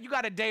got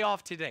a day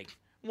off today.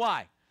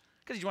 Why?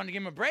 Because he wanted to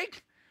give him a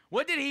break?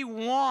 What did he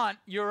want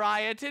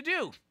Uriah to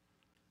do?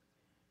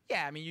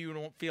 Yeah, I mean, you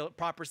don't feel it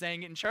proper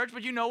saying it in church,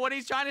 but you know what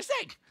he's trying to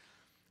say.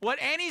 What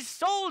any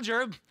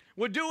soldier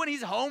would do when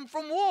he's home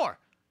from war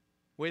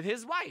with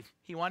his wife.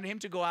 He wanted him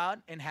to go out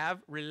and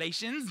have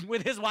relations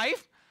with his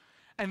wife,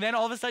 and then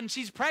all of a sudden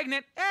she's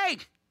pregnant. Hey,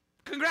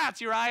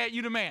 congrats, Uriah,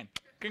 you the man.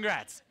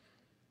 Congrats.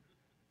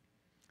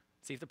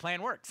 See if the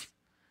plan works.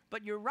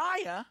 But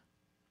Uriah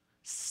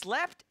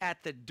slept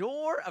at the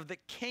door of the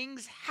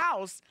king's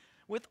house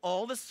with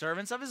all the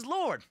servants of his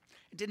lord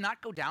and did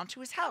not go down to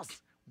his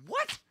house.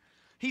 What?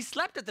 He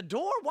slept at the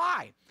door?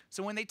 Why?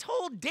 So when they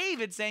told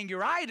David, saying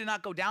Uriah did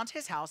not go down to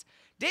his house,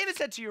 David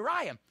said to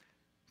Uriah,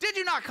 did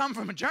you not come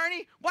from a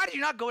journey? Why did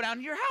you not go down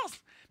to your house?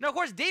 Now, of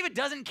course, David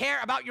doesn't care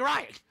about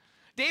Uriah.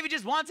 David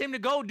just wants him to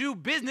go do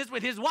business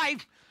with his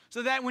wife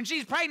so that when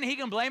she's pregnant, he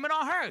can blame it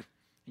on her.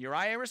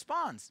 Uriah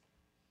responds.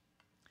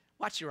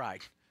 Watch Uriah.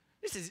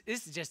 This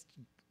is just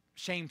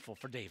shameful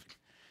for David.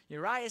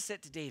 Uriah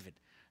said to David,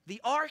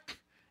 the ark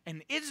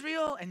and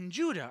Israel and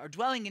Judah are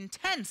dwelling in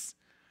tents,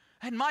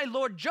 and my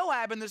lord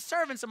Joab and the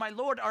servants of my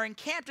lord are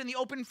encamped in the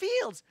open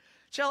fields.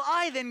 Shall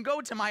I then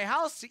go to my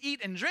house to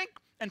eat and drink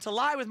and to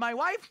lie with my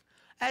wife?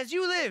 As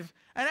you live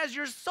and as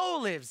your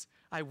soul lives,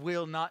 I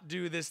will not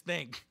do this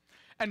thing.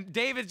 And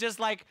David's just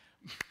like,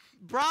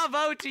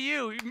 bravo to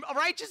you, a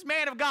righteous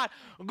man of God.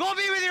 Go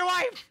be with your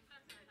wife.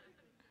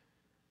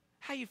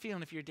 How you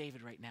feeling if you're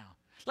David right now?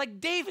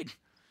 Like David,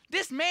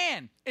 this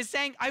man is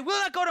saying, I will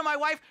not go to my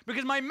wife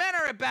because my men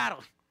are at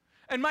battle.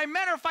 And my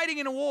men are fighting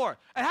in a war.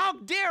 And how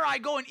dare I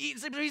go and eat and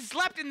sleep? He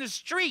slept in the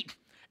street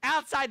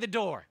outside the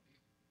door.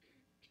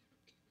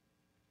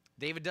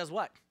 David does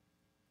what?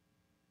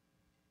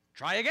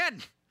 Try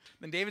again.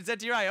 Then David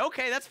said to Uriah,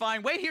 okay, that's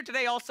fine. Wait here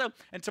today also,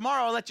 and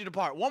tomorrow I'll let you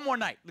depart. One more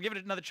night. We'll give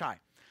it another try.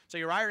 So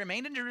Uriah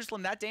remained in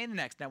Jerusalem that day and the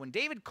next. Now when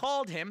David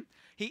called him,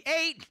 he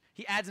ate.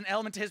 He adds an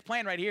element to his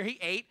plan right here. He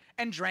ate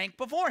and drank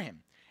before him.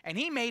 And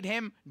he made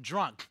him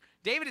drunk.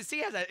 David is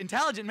seen as an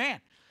intelligent man.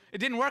 It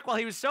didn't work while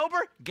he was sober.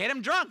 Get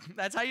him drunk.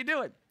 That's how you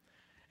do it.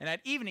 And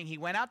that evening he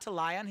went out to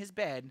lie on his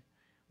bed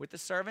with the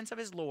servants of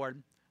his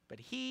Lord, but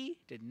he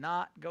did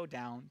not go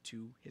down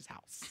to his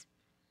house.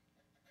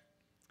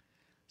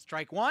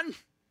 Strike one.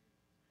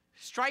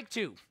 Strike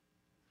two.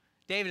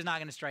 David is not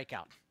going to strike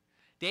out.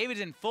 David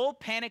is in full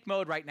panic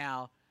mode right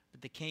now,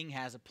 but the king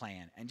has a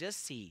plan. And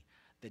just see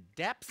the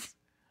depths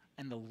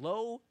and the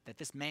low that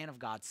this man of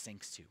God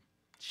sinks to.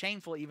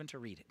 Shameful even to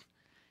read it.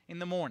 In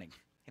the morning,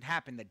 it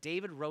happened that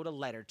David wrote a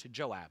letter to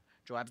Joab.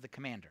 Joab's the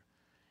commander.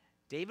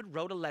 David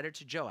wrote a letter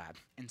to Joab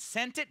and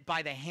sent it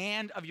by the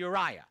hand of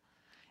Uriah.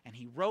 And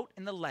he wrote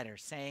in the letter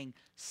saying,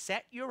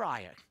 set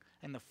Uriah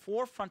in the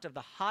forefront of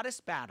the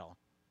hottest battle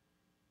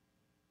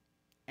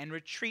and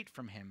retreat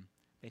from him,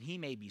 that he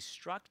may be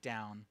struck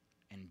down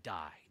and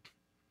died.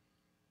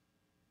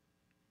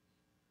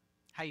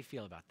 How you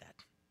feel about that?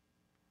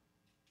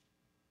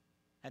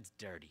 That's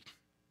dirty.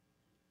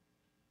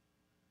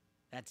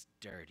 That's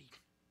dirty.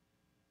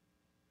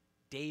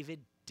 David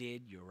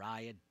did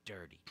Uriah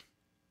dirty.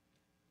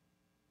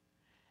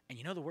 And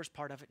you know the worst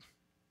part of it?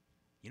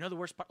 You know the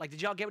worst part? Like,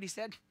 did y'all get what he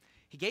said?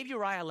 He gave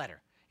Uriah a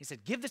letter. He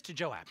said, give this to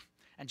Joab.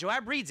 And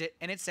Joab reads it,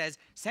 and it says,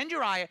 send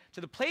Uriah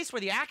to the place where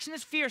the action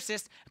is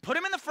fiercest, put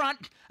him in the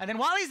front, and then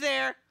while he's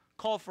there,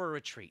 call for a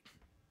retreat.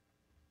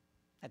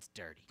 That's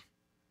dirty.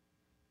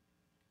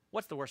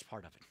 What's the worst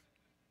part of it?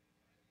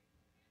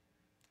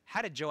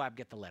 How did Joab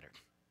get the letter?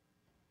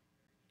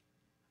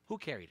 Who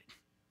carried it?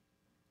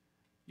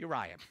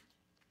 Uriah.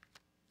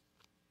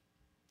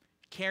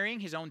 Carrying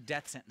his own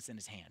death sentence in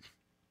his hand.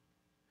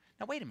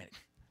 Now, wait a minute.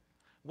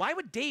 Why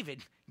would David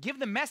give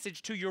the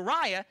message to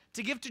Uriah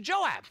to give to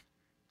Joab?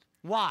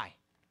 Why?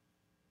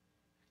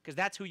 Because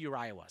that's who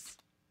Uriah was.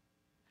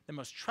 The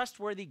most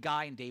trustworthy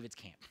guy in David's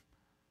camp.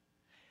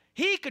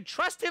 He could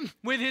trust him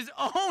with his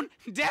own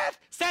death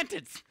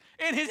sentence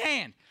in his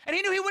hand. And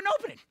he knew he wouldn't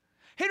open it.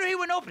 He knew he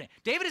wouldn't open it.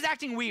 David is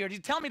acting weird. He's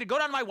telling me to go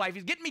down to my wife.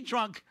 He's getting me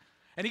drunk.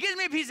 And he gives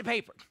me a piece of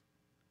paper.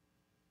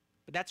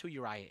 But that's who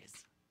Uriah is.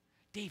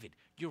 David,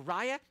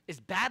 Uriah is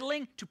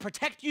battling to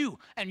protect you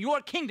and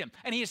your kingdom.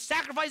 And he is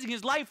sacrificing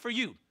his life for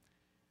you.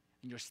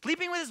 And you're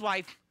sleeping with his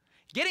wife,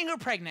 getting her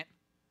pregnant.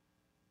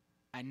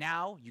 And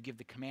now you give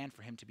the command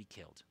for him to be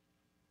killed.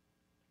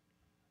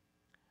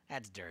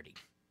 That's dirty.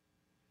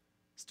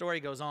 Story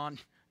goes on.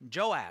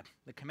 Joab,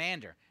 the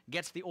commander,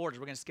 gets the orders.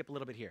 We're going to skip a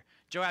little bit here.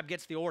 Joab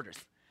gets the orders.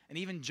 And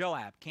even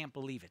Joab can't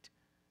believe it.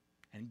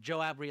 And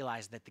Joab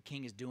realized that the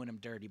king is doing him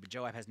dirty. But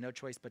Joab has no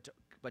choice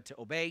but to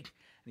obey. And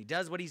he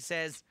does what he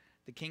says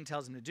the king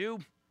tells him to do.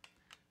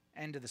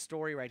 End of the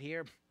story right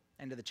here.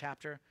 End of the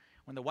chapter.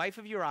 When the wife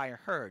of Uriah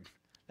heard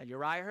that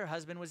Uriah, her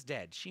husband, was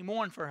dead, she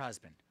mourned for her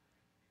husband.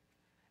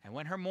 And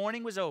when her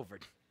mourning was over,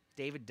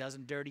 David does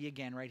him dirty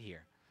again right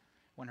here.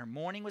 When her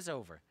mourning was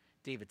over,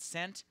 David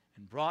sent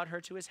and brought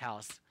her to his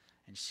house,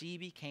 and she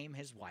became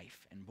his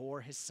wife and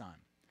bore his son.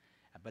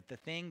 But the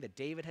thing that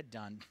David had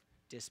done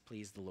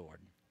displeased the Lord.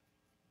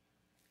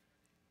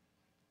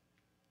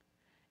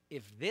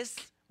 If this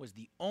was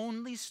the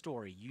only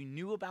story you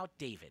knew about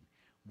David,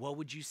 what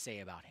would you say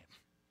about him?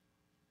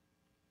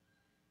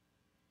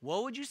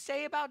 What would you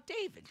say about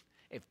David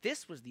if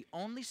this was the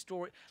only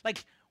story?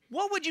 Like,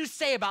 what would you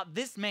say about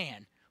this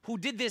man who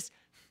did this?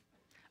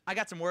 I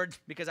got some words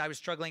because I was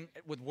struggling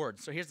with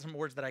words. So here's some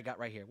words that I got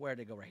right here. Where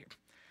did they go right here?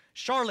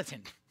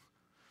 Charlatan.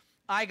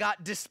 I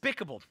got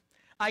despicable.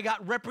 I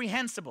got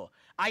reprehensible.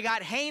 I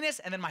got heinous.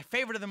 And then my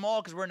favorite of them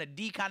all, because we're in a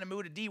D kind of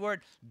mood, a D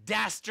word,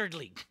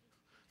 dastardly.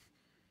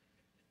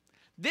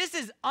 This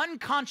is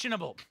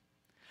unconscionable.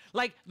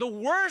 Like the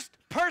worst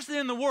person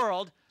in the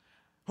world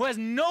who has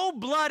no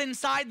blood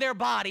inside their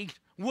body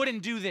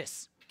wouldn't do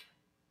this.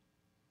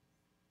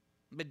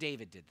 But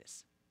David did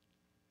this.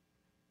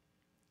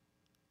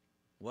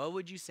 What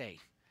would you say?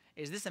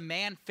 Is this a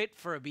man fit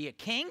for be a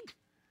king?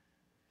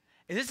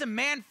 Is this a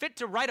man fit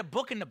to write a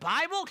book in the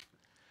Bible?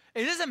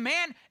 Is this a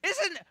man? This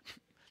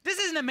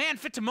isn't a man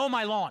fit to mow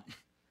my lawn.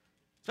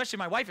 Especially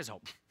my wife is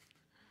home.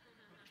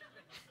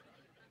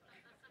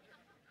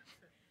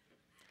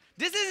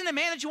 This isn't a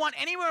man that you want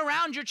anywhere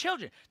around your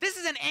children. This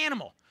is an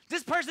animal.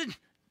 This person,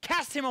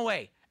 cast him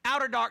away.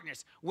 Outer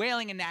darkness,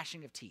 wailing and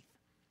gnashing of teeth.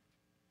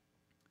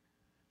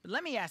 But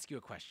let me ask you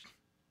a question.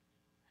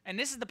 And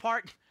this is the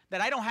part that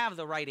I don't have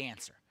the right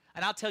answer.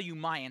 And I'll tell you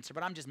my answer,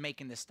 but I'm just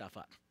making this stuff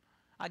up.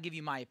 I'll give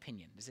you my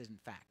opinion. This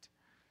isn't fact.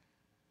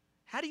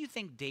 How do you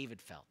think David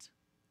felt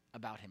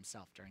about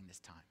himself during this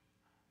time?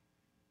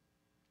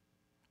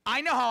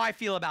 I know how I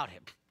feel about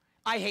him.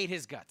 I hate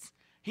his guts.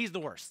 He's the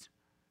worst.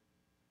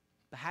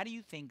 But how do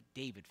you think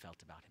David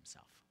felt about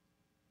himself?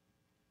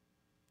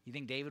 You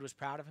think David was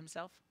proud of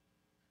himself?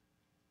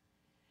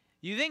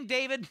 You think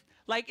David,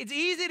 like, it's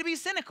easy to be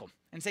cynical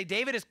and say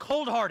David is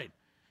cold-hearted.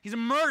 He's a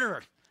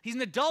murderer. He's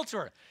an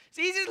adulterer. It's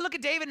easy to look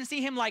at David and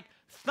see him, like,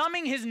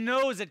 thumbing his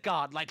nose at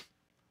God, like,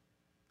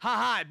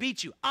 ha-ha, I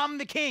beat you. I'm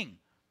the king.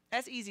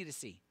 That's easy to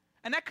see.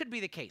 And that could be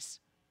the case.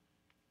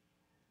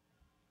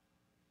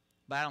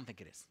 But I don't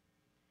think it is.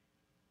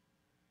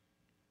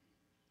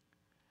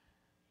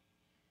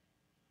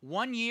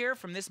 1 year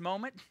from this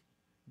moment,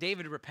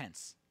 David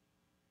repents.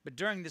 But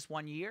during this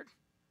 1 year,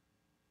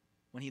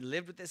 when he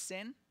lived with this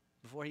sin,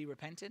 before he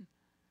repented,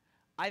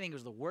 I think it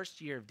was the worst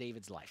year of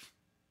David's life.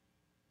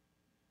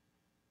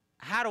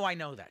 How do I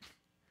know that?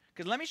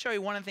 Because let me show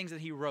you one of the things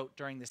that he wrote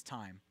during this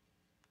time.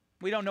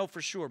 We don't know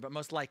for sure, but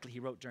most likely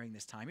he wrote during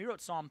this time. He wrote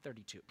Psalm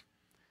 32.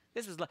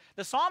 This was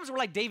the Psalms were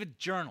like David's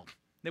journal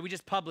that we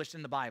just published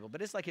in the Bible,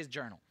 but it's like his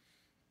journal.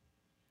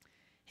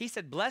 He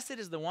said, "Blessed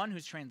is the one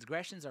whose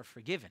transgressions are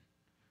forgiven,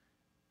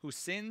 whose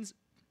sins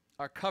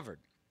are covered.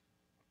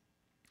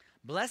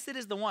 Blessed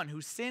is the one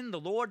whose sin the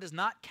Lord does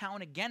not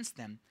count against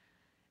them,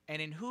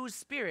 and in whose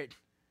spirit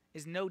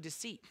is no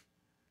deceit."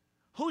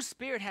 Whose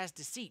spirit has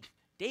deceit?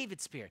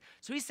 David's spirit.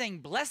 So he's saying,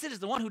 blessed is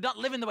the one who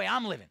doesn't live in the way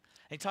I'm living.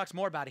 And he talks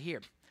more about it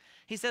here.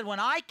 He said, when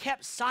I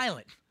kept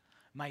silent,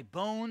 my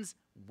bones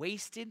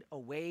wasted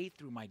away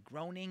through my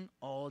groaning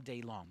all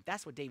day long.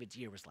 That's what David's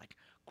year was like,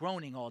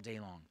 groaning all day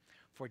long.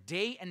 For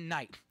day and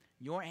night,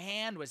 your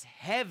hand was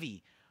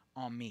heavy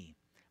on me.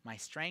 My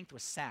strength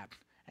was sapped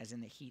as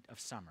in the heat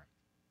of summer.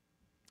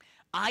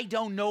 I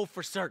don't know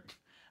for certain,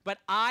 but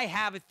I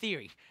have a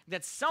theory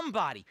that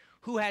somebody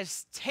who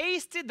has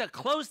tasted the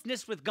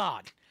closeness with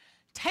God,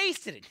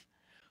 tasted it,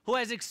 who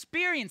has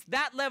experienced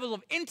that level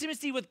of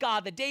intimacy with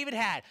God that David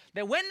had,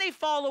 that when they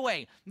fall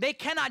away, they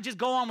cannot just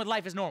go on with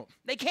life as normal.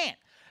 They can't.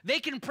 They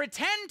can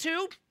pretend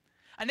to,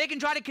 and they can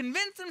try to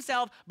convince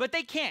themselves, but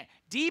they can't.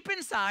 Deep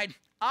inside,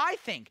 I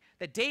think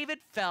that David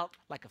felt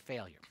like a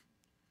failure.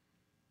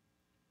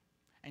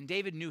 And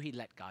David knew he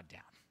let God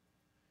down.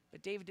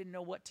 But David didn't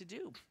know what to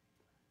do.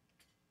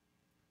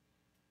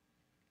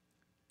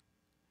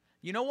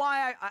 You know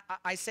why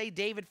I say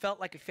David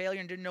felt like a failure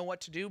and didn't know what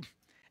to do?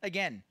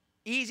 Again,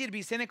 easy to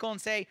be cynical and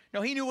say,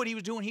 no, he knew what he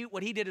was doing.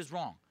 What he did is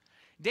wrong.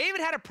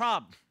 David had a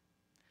problem.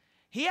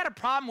 He had a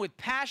problem with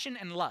passion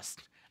and lust.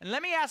 And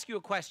let me ask you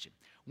a question.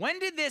 When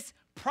did this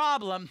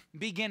problem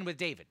begin with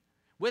David?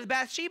 With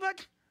Bathsheba?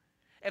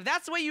 If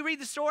that's the way you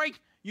read the story,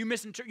 you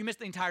miss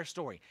the entire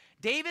story.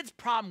 David's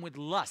problem with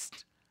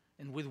lust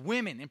and with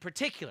women in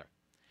particular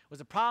was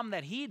a problem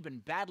that he'd been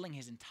battling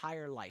his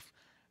entire life.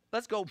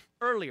 Let's go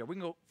earlier. We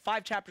can go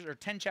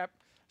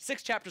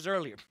 6 chapters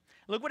earlier.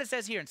 Look what it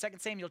says here in 2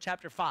 Samuel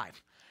chapter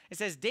 5. It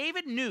says,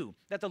 David knew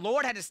that the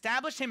Lord had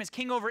established him as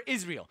king over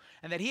Israel,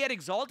 and that he had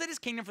exalted his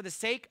kingdom for the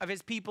sake of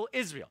his people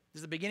Israel. This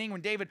is the beginning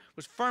when David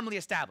was firmly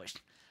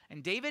established.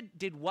 And David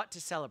did what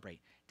to celebrate?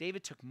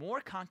 David took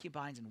more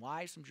concubines and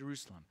wives from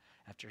Jerusalem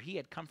after he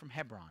had come from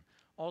Hebron.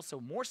 Also,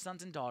 more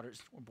sons and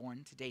daughters were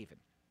born to David.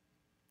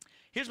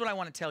 Here's what I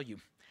want to tell you,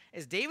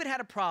 is David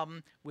had a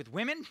problem with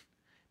women,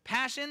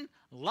 passion,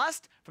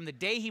 lust from the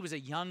day he was a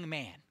young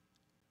man.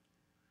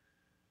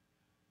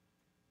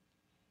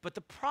 But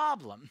the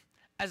problem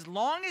as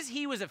long as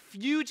he was a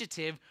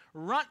fugitive,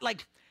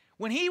 like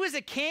when he was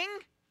a king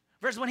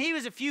versus when he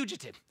was a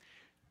fugitive,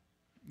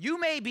 you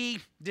may be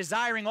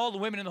desiring all the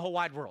women in the whole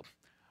wide world.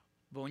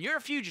 But when you're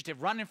a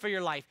fugitive running for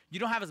your life, you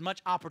don't have as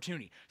much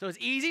opportunity. So it's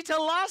easy to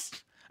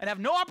lust and have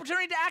no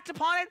opportunity to act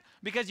upon it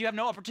because you have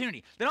no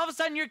opportunity. Then all of a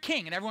sudden you're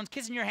king and everyone's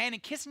kissing your hand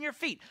and kissing your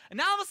feet. And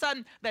now all of a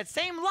sudden, that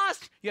same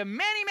lust, you have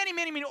many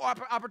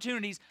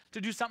opportunities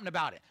to do something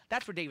about it.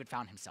 That's where David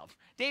found himself.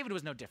 David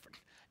was no different.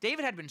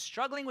 David had been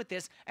struggling with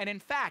this, and in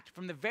fact,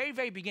 from the very,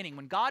 very beginning,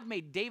 when God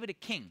made David a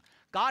king,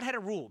 God had a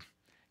rule.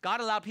 God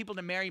allowed people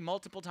to marry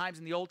multiple times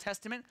in the Old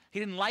Testament. He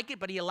didn't like it,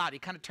 but he allowed it. He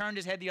kind of turned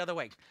his head the other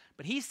way.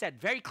 But he said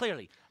very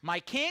clearly,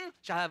 my king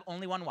shall have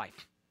only one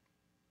wife.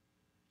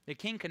 The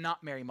king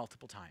cannot marry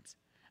multiple times.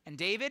 And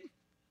David,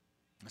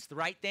 that's the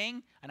right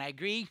thing, and I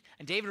agree.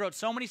 And David wrote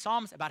so many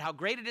Psalms about how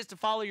great it is to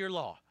follow your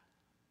law.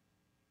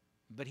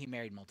 But he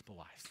married multiple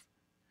wives.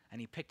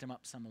 And he picked them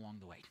up some along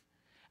the way.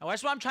 And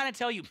that's what I'm trying to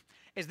tell you,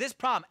 is this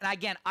problem. And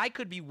again, I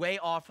could be way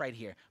off right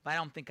here, but I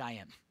don't think I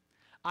am.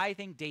 I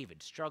think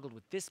David struggled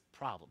with this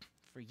problem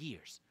for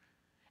years,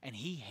 and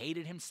he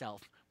hated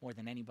himself more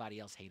than anybody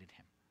else hated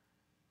him.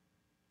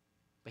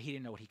 But he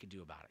didn't know what he could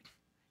do about it.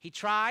 He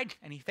tried,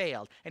 and he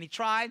failed, and he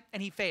tried,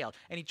 and he failed,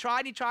 and he tried,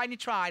 and he tried, and he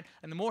tried,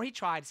 and the more he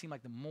tried, it seemed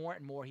like the more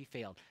and more he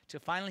failed,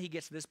 till finally he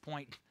gets to this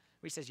point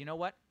where he says, you know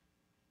what?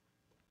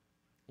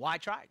 Why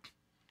try?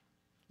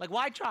 Like,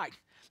 why try?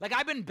 Like,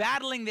 I've been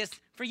battling this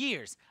for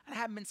years, and I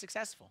haven't been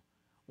successful.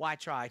 Why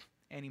try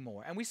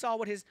anymore? And we saw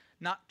what his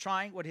not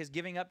trying, what his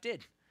giving up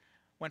did.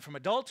 Went from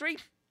adultery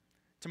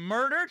to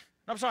murder.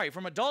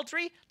 From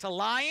adultery to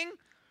lying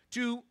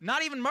to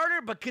not even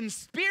murder, but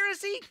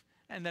conspiracy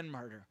and then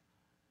murder.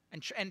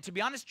 And to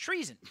be honest,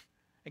 treason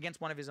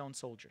against one of his own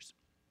soldiers.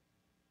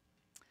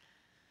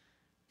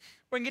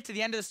 We're going to get to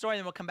the end of the story,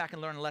 then we'll come back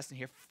and learn a lesson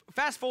here.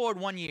 Fast forward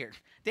 1 year.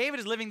 David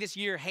is living this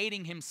year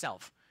hating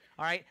himself.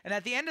 All right? And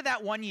at the end of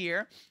that 1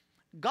 year,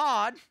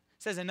 God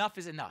says enough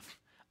is enough.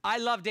 I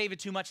love David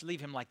too much to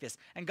leave him like this.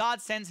 And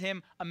God sends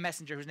him a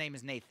messenger whose name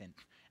is Nathan.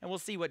 And we'll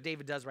see what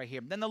David does right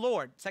here. Then the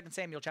Lord, 2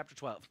 Samuel chapter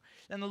 12.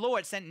 Then the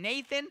Lord sent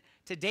Nathan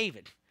to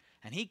David.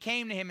 And he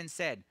came to him and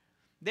said,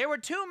 there were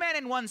 2 men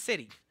in one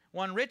city,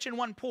 one rich and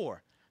one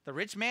poor. The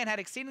rich man had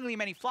exceedingly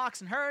many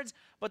flocks and herds,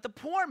 but the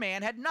poor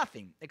man had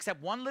nothing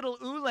except one little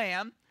ewe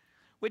lamb,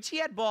 which he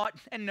had bought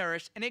and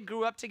nourished, and it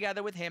grew up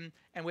together with him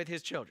and with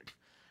his children.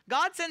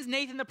 God sends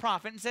Nathan the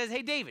prophet and says,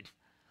 hey, David,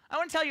 I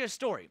want to tell you a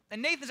story.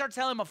 And Nathan starts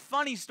telling him a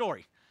funny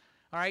story,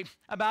 all right,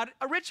 about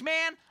a rich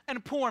man and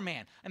a poor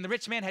man. And the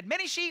rich man had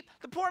many sheep.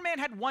 The poor man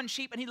had 1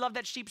 sheep, and he loved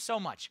that sheep so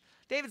much.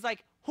 David's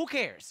like, who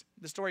cares?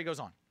 The story goes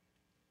on.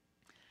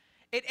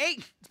 It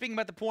ate, speaking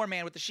about the poor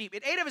man with the sheep,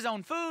 it ate of his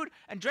own food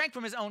and drank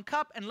from his own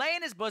cup and lay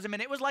in his bosom,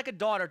 and it was like a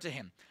daughter to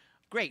him.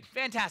 Great,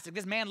 fantastic.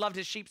 This man loved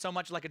his sheep so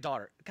much like a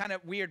daughter. Kind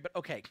of weird, but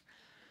okay.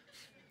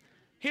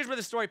 Here's where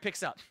the story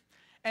picks up.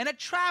 And a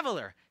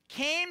traveler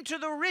came to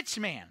the rich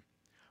man,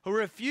 who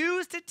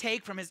refused to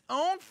take from his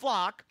own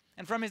flock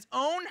and from his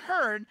own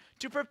herd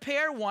to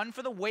prepare one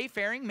for the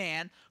wayfaring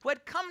man who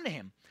had come to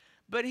him.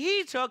 But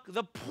he took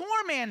the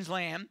poor man's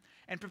lamb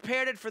and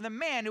prepared it for the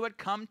man who had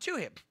come to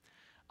him.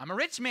 I'm a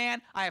rich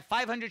man, I have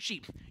 500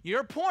 sheep.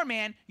 You're a poor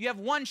man, you have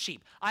 1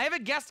 sheep. I have a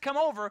guest come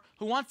over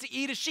who wants to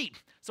eat a sheep.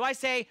 So I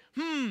say,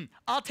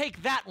 I'll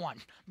take that one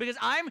because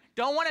I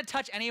don't want to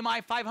touch any of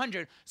my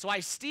 500. So I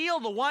steal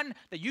the one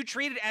that you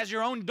treated as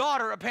your own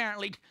daughter,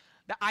 apparently,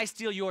 that I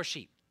steal your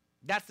sheep.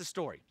 That's the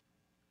story.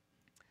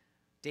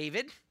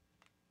 David,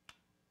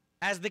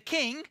 as the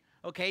king,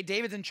 okay,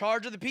 David's in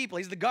charge of the people.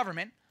 He's the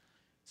government.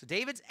 So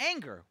David's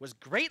anger was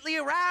greatly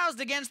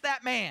aroused against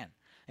that man.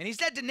 And he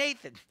said to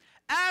Nathan,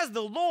 as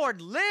the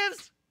Lord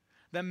lives,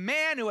 the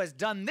man who has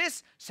done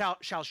this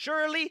shall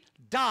surely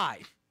die.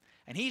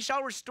 And he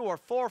shall restore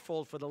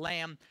 4-fold for the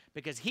lamb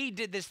because he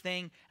did this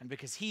thing and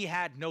because he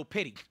had no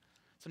pity.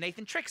 So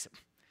Nathan tricks him.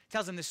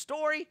 Tells him this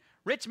story,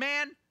 rich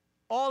man,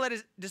 all at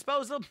his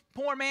disposal,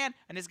 poor man,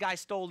 and this guy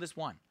stole this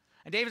one.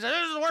 And David said,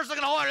 this is the worst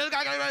looking horse. This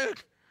guy.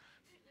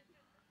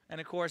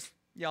 And of course,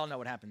 y'all know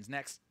what happens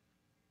next.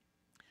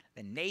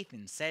 Then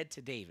Nathan said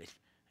to David,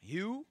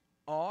 you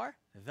are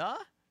the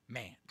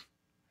man.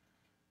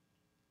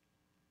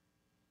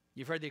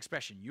 You've heard the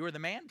expression, you're the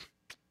man,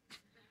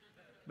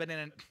 but in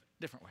a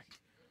different way.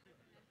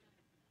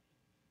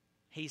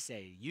 He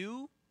said,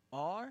 you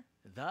are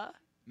the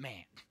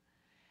man.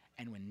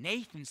 And when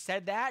Nathan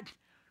said that,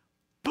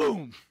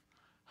 boom,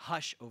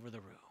 hush over the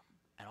room.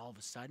 And all of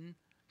a sudden,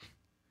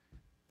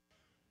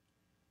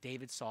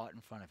 David saw it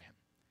in front of him.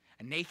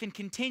 And Nathan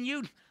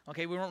continued,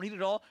 okay, we won't read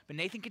it all, but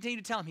Nathan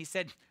continued to tell him, he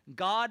said,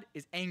 God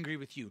is angry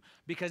with you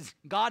because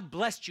God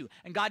blessed you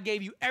and God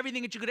gave you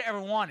everything that you could have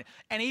ever wanted.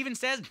 And he even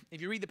says,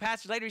 if you read the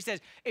passage later, he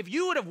says, if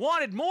you would have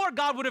wanted more,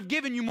 God would have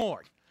given you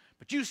more.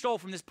 But you stole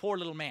from this poor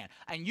little man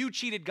and you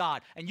cheated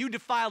God and you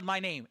defiled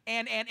my name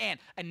and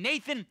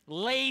Nathan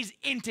lays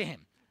into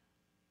him.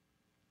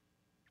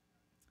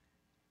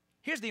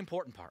 Here's the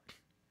important part.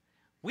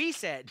 We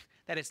said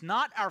that it's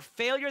not our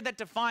failure that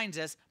defines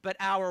us, but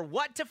our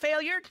what to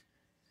failure?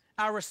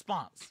 Our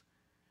response.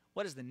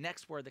 what is the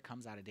next word that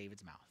comes out of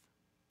David's mouth?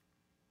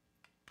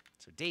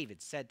 So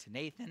David said to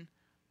Nathan,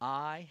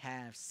 I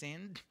have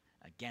sinned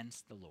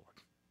against the Lord.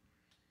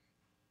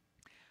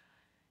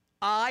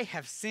 I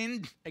have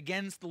sinned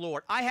against the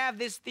Lord. I have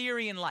this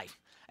theory in life.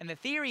 And the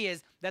theory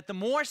is that the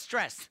more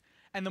stress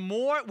and the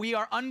more we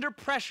are under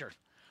pressure,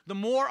 the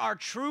more our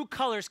true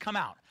colors come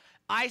out.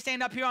 I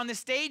stand up here on this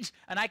stage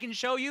and I can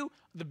show you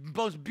the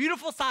most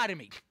beautiful side of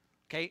me.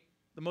 Okay?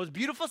 The most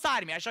beautiful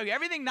side of me. I show you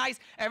everything nice,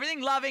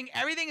 everything loving,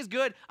 everything is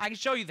good. I can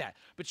show you that.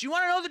 But you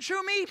want to know the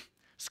true me?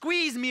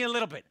 Squeeze me a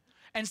little bit.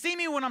 And see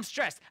me when I'm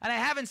stressed and I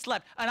haven't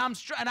slept and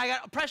and I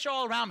got pressure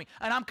all around me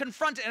and I'm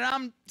confronted and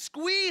I'm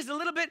squeezed a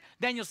little bit,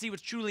 then you'll see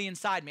what's truly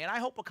inside me. And I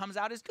hope what comes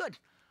out is good.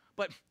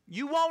 But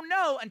you won't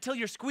know until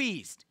you're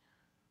squeezed.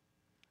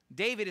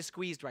 David is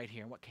squeezed right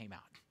here, and what came out?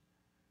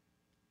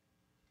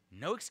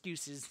 No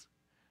excuses,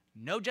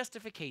 no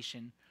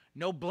justification,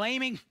 no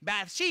blaming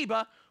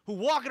Bathsheba, who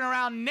walking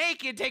around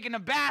naked taking a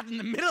bath in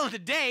the middle of the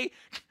day.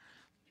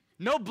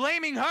 No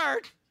blaming her.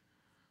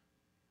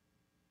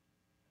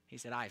 He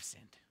said, I have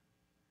sinned.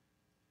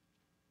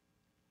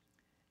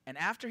 And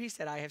after he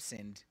said, I have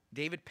sinned,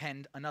 David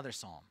penned another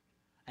psalm.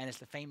 And it's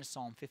the famous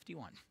Psalm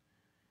 51.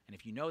 And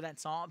if you know that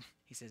psalm,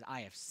 he says,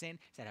 I have sinned.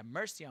 He said, have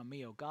mercy on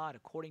me, O God,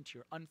 according to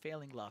your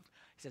unfailing love.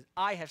 He says,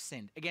 I have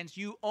sinned. Against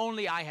you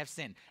only I have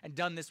sinned and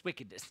done this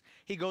wickedness.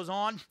 He goes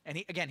on, and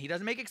he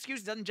doesn't make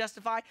excuses, doesn't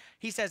justify.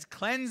 He says,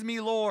 cleanse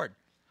me, Lord.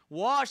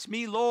 Wash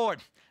me,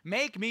 Lord.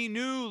 Make me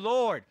new,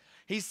 Lord.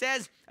 He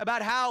says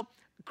about how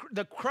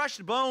the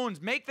crushed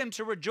bones, make them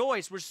to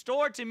rejoice.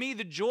 Restore to me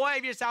the joy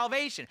of your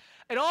salvation.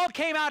 It all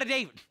came out of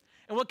David.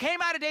 And what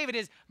came out of David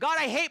is, God,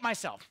 I hate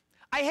myself.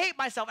 I hate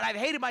myself, and I've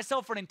hated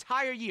myself for an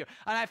entire year.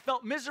 And I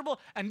felt miserable,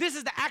 and this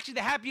is actually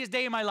the happiest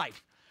day of my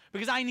life.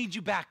 Because I need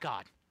you back,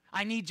 God.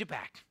 I need you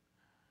back.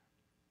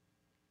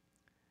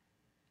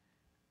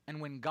 And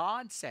when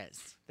God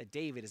says that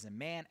David is a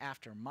man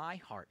after my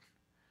heart,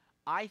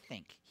 I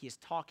think he is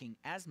talking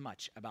as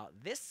much about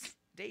this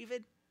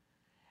David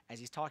as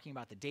he's talking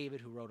about the David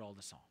who wrote all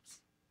the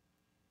Psalms.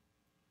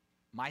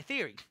 My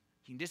theory,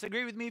 you can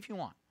disagree with me if you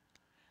want.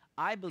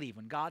 I believe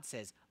when God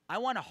says, I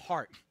want a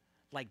heart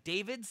like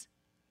David's,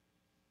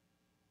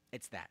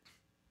 it's that.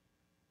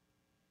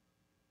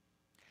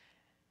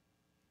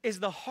 Is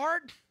the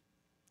heart,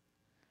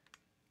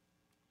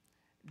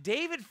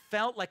 David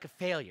felt like a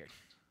failure,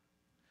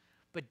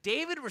 but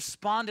David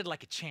responded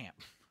like a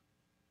champ.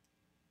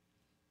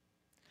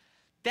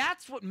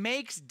 That's what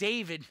makes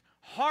David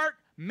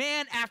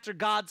man after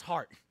God's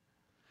heart.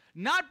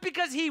 Not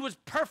because he was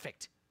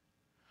perfect,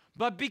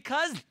 but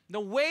because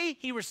the way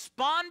he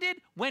responded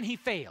when he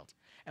failed.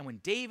 And when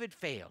David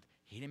failed,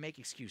 he didn't make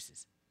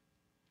excuses.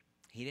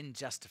 He didn't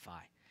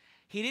justify.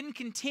 He didn't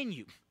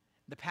continue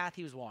the path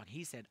he was walking.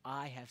 He said,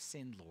 I have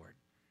sinned, Lord.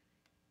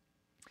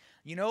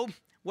 You know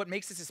what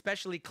makes this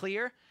especially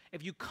clear?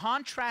 If you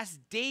contrast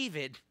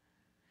David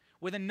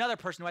with another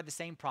person who had the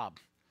same problem.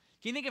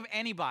 Can you think of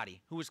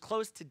anybody who was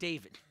close to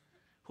David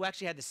who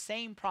actually had the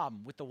same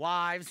problem with the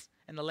wives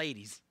and the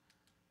ladies?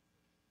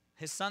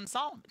 His son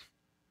Solomon.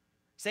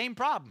 Same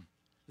problem.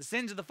 The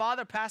sins of the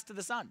father passed to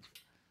the son.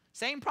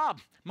 Same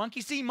problem.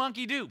 Monkey see,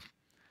 monkey do.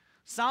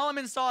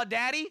 Solomon saw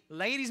daddy,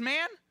 ladies'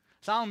 man.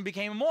 Solomon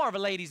became more of a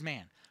ladies'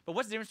 man. But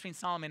what's the difference between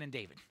Solomon and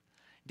David?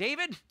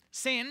 David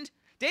sinned.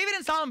 David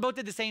and Solomon both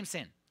did the same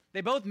sin.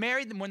 They both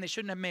married them when they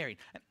shouldn't have married.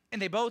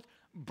 And they both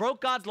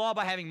broke God's law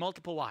by having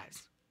multiple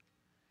wives.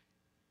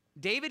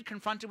 David,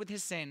 confronted with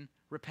his sin,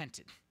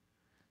 repented.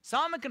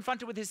 Solomon,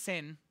 confronted with his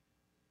sin,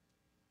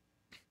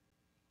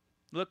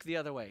 looked the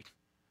other way.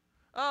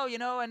 Oh,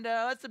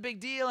 what's the big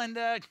deal? And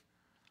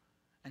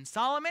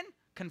Solomon,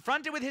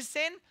 confronted with his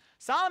sin,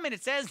 Solomon,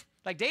 it says,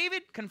 like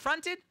David,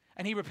 confronted,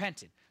 and he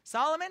repented.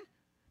 Solomon,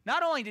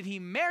 not only did he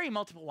marry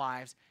multiple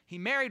wives, he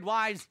married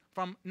wives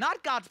from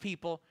not God's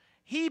people.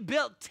 He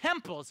built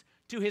temples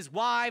to his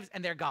wives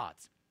and their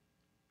gods.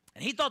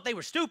 And he thought they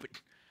were stupid.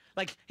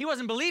 Like, he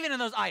wasn't believing in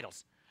those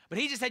idols. But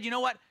he just said, you know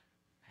what?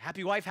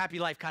 Happy wife, happy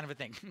life kind of a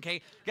thing,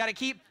 okay? Got to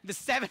keep the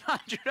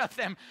 700 of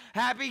them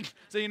happy.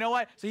 So you know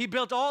what? So he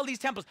built all these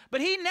temples.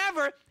 But he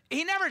never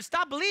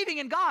stopped believing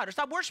in God or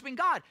stopped worshiping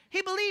God.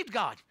 He believed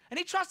God, and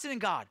he trusted in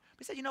God. But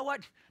he said, you know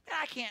what? Man,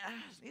 I can't.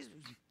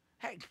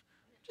 Hey,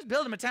 just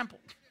build him a temple.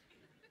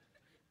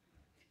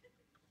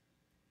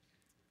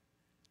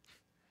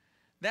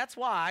 That's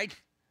why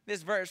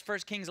this verse, 1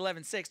 Kings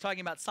 11:6,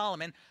 talking about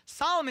Solomon.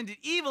 Solomon did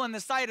evil in the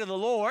sight of the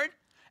Lord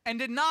and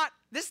did not,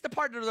 this is the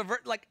part of the verse,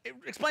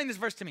 explain this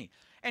verse to me,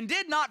 and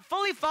did not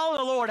fully follow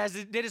the Lord as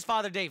did his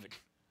father David.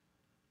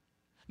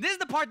 This is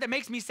the part that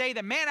makes me say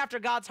that man after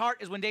God's heart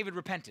is when David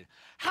repented.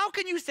 How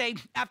can you say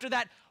after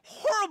that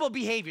horrible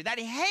behavior, that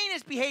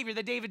heinous behavior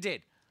that David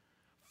did,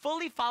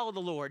 fully follow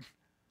the Lord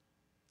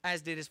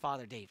as did his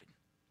father David?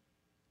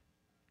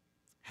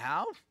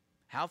 How?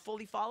 How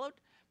fully followed?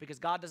 Because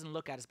God doesn't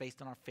look at us based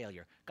on our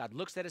failure. God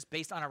looks at us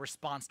based on our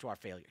response to our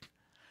failure.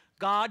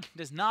 God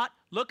does not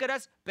look at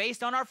us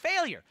based on our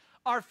failure.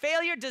 Our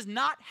failure does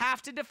not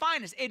have to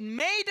define us. It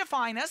may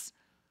define us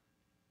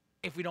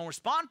if we don't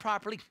respond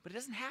properly, but it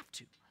doesn't have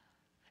to.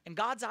 In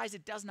God's eyes,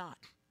 it does not.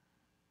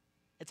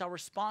 It's our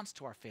response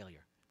to our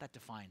failure that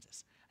defines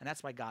us. And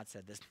that's why God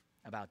said this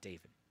about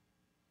David.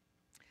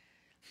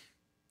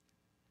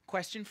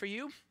 Question for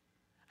you,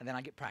 and then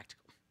I get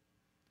practical.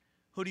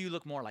 Who do you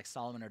look more like,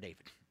 Solomon or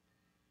David?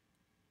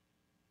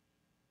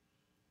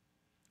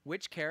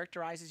 Which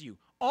characterizes you?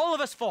 All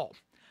of us fall.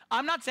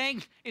 I'm not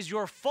saying is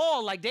your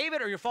fall like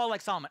David or your fall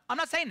like Solomon. I'm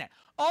not saying that.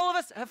 All of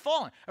us have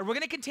fallen. And we're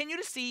going to continue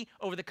to see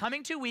over the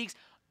coming 2 weeks,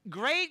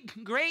 great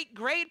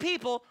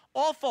people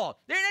all fall.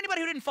 There ain't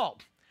anybody who didn't fall.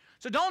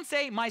 So don't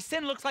say my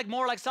sin looks like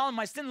more like Solomon,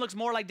 my sin looks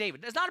more like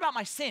David. It's not about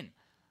my sin.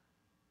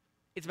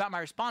 It's about my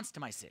response to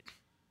my sin,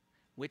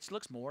 which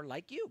looks more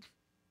like you.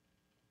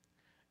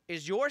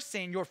 Is your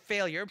sin, your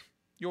failure,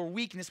 your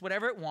weakness,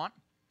 whatever you want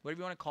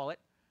to call it,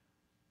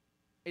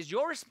 is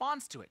your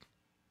response to it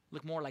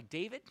look more like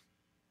David?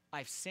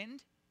 I've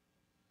sinned,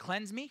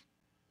 cleanse me,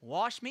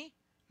 wash me,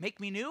 make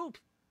me new?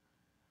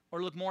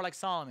 Or look more like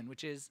Solomon,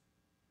 which is,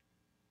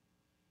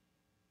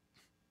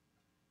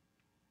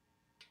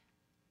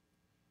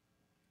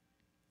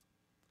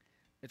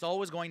 it's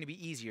always going to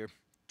be easier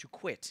to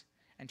quit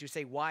and to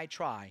say, why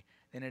try,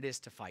 than it is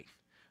to fight.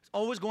 It's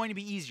always going to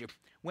be easier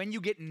when you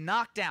get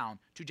knocked down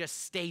to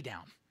just stay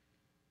down.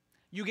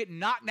 You get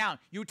knocked down,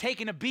 you're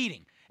taking a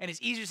beating, and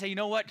it's easier to say, you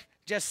know what,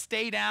 just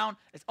stay down.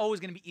 It's always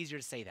going to be easier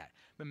to say that.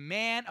 The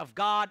man of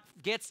God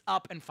gets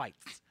up and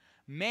fights.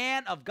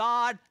 Man of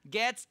God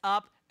gets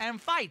up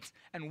and fights.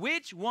 And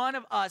which one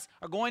of us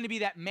are going to be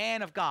that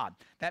man of God?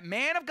 That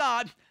man of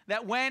God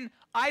that when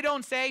I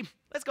don't say,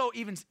 let's go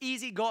even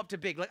easy, go up to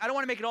big. Like, I don't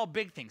want to make it all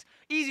big things.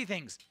 Easy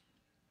things.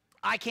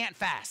 I can't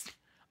fast.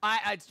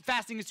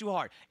 Fasting is too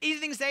hard. Easy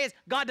thing to say is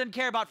God doesn't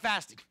care about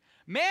fasting.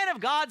 Man of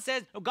God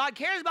says, oh, God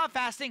cares about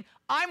fasting.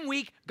 I'm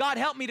weak. God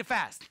help me to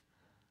fast.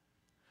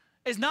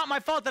 It's not my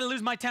fault that I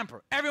lose my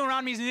temper. Everyone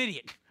around me is an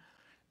idiot.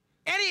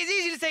 And it's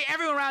easy to say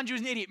everyone around you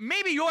is an idiot.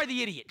 Maybe you're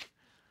the idiot.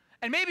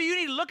 And maybe you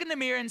need to look in the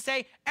mirror and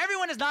say,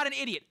 everyone is not an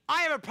idiot.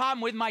 I have a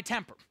problem with my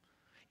temper.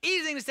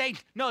 Easy thing to say,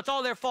 no, it's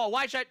all their fault.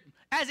 Why should I?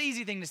 That's an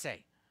easy thing to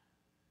say.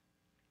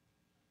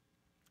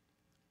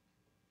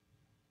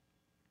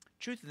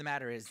 Truth of the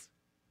matter is,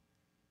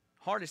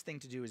 hardest thing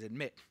to do is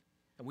admit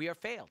that we are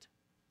failed.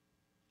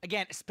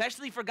 Again,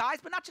 especially for guys,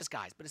 but not just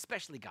guys, but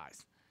especially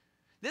guys.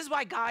 This is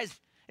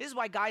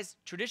why guys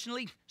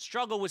traditionally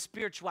struggle with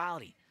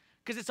spirituality,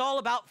 because it's all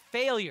about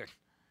failure.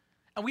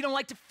 And we don't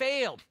like to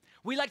fail.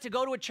 We like to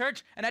go to a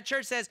church, and that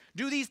church says,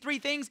 do these 3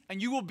 things, and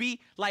you will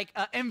be like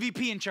an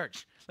MVP in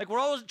church. Like, we're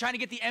always trying to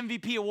get the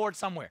MVP award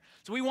somewhere.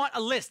 So we want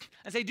a list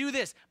and say, do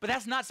this. But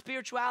that's not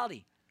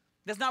spirituality.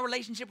 That's not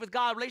relationship with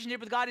God. Relationship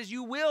with God is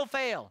you will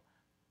fail.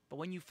 But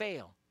when you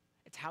fail,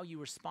 it's how you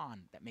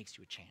respond that makes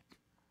you a champ.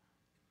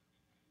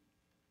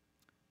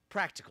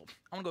 Practical.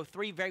 I'm going to go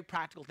 3 very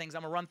practical things.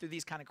 I'm going to run through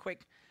these kind of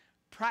quick.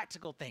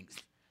 Practical things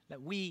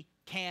that we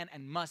can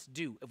and must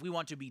do if we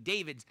want to be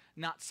David's,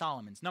 not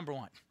Solomon's. Number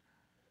 1,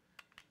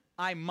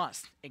 I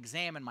must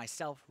examine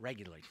myself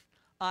regularly.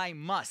 I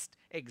must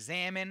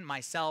examine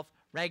myself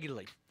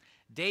regularly.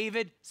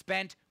 David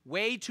spent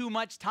way too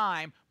much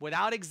time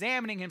without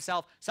examining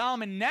himself.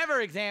 Solomon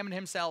never examined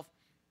himself.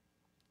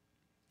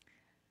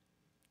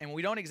 And when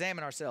we don't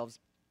examine ourselves,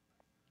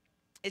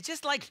 it's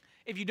just like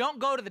if you don't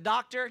go to the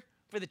doctor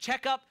for the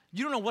checkup,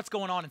 you don't know what's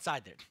going on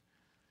inside there.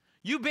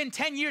 You've been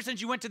 10 years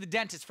since you went to the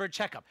dentist for a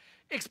checkup.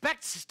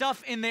 Expect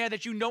stuff in there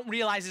that you don't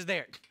realize is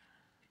there.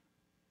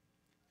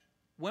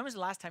 When was the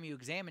last time you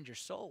examined your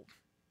soul?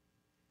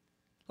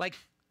 Like,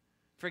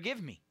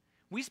 forgive me.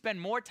 We spend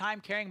more time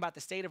caring about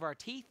the state of our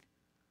teeth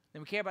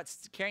than we care about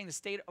caring the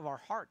state of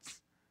our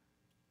hearts.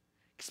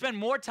 Spend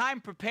more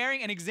time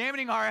preparing and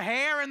examining our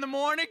hair in the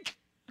morning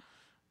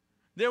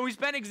than we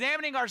spend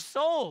examining our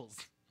souls.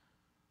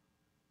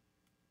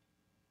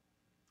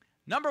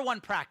 Number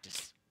 1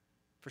 practice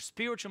for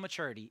spiritual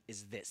maturity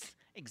is this: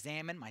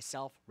 examine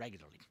myself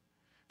regularly.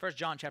 1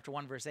 John chapter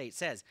 1 verse 8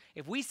 says,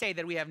 if we say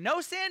that we have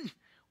no sin,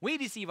 we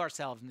deceive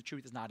ourselves and the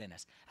truth is not in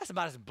us. That's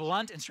about as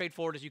blunt and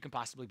straightforward as you can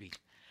possibly be.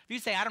 If you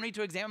say I don't need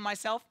to examine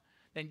myself,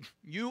 then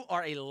you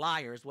are a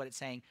liar is what it's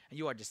saying, and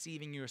you are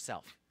deceiving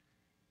yourself.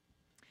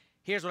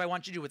 Here's what I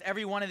want you to do with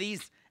every one of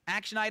these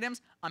action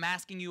items. I'm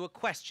asking you a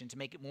question to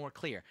make it more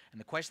clear. And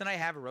the question I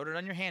have, I wrote it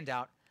on your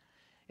handout,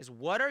 is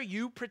what are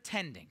you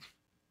pretending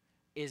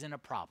isn't a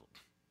problem?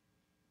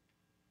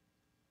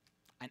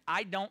 And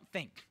I don't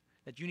think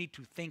that you need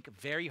to think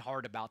very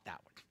hard about that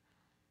one.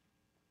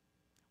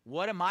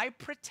 What am I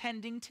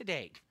pretending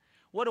today?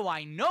 What do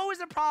I know is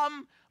a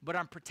problem, but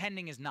I'm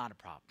pretending is not a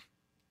problem?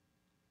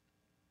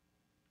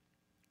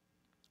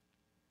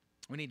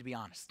 We need to be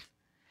honest.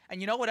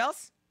 And you know what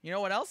else? You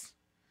know what else?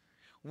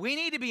 We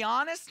need to be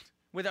honest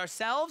with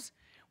ourselves.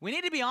 We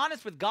need to be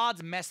honest with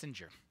God's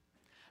messenger.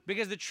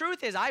 Because the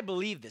truth is, I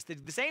believe this.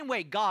 The same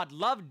way God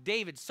loved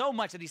David so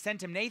much that he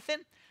sent him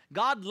Nathan,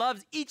 God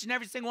loves each and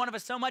every single one of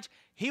us so much,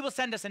 he will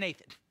send us a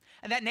Nathan.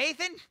 And that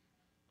Nathan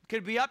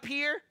could be up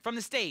here from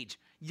the stage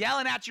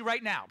yelling at you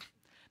right now.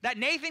 That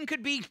Nathan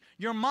could be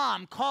your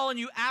mom calling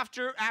you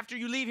after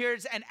you leave here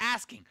and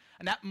asking.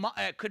 And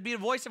that could be the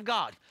voice of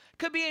God.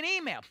 Could be an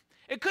email.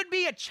 It could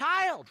be a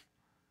child.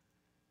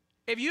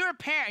 If you're a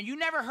parent and you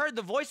never heard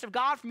the voice of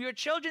God from your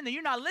children, then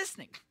you're not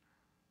listening.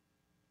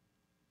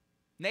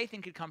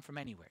 Nathan could come from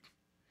anywhere.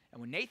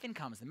 And when Nathan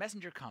comes, the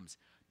messenger comes,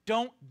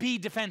 don't be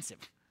defensive.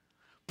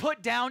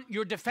 Put down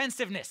your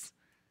defensiveness.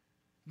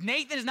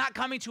 Nathan is not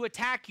coming to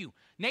attack you.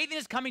 Nathan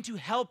is coming to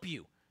help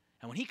you.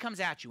 And when he comes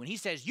at you and he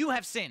says, you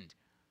have sinned,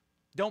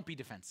 don't be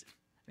defensive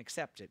and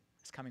accept it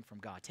as coming from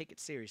God. Take it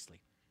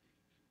seriously.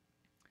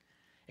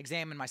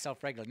 Examine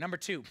myself regularly. Number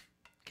 2,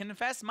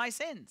 confess my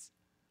sins,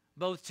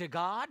 both to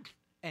God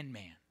and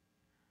man.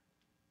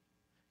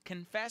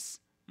 Confess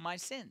my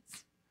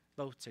sins,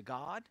 both to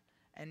God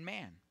and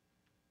man.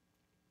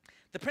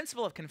 The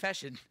principle of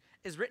confession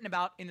is written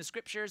about in the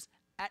scriptures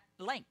at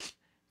length.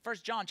 1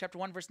 John chapter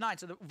 1, verse 9.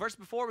 So the verse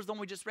before was the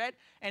one we just read.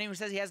 Anyone who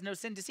says he has no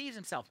sin deceives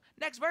himself.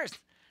 Next verse.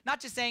 Not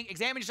just saying,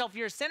 examine yourself if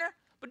you're a sinner,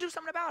 but do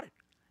something about it.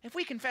 If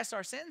we confess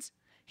our sins,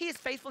 he is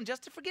faithful and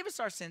just to forgive us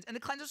our sins and to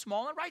cleanse us from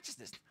all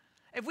unrighteousness.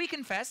 If we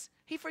confess,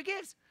 he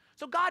forgives.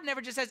 So God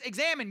never just says,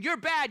 examine, you're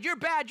bad, you're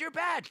bad, you're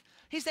bad.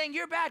 He's saying,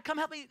 you're bad, come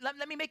help me,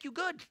 let me make you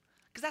good.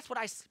 Because that's what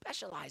I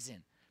specialize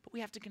in. But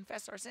we have to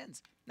confess our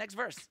sins. Next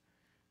verse.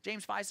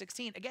 James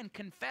 5:16, again,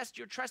 confess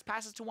your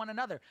trespasses to one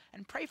another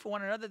and pray for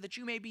one another that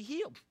you may be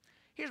healed.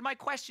 Here's my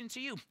question to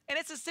you. And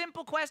it's a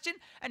simple question,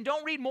 and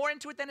don't read more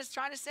into it than it's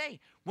trying to say.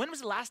 When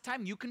was the last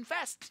time you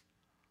confessed?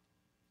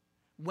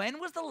 When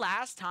was the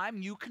last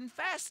time you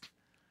confessed?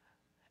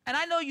 And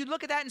I know you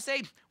look at that and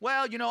say,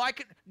 well, you know, I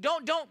could,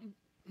 don't,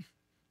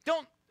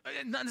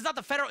 it's not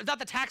the federal, it's not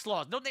the tax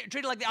laws. Don't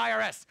treat it like the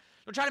IRS.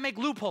 Don't try to make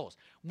loopholes.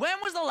 When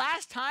was the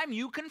last time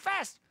you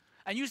confessed?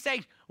 And you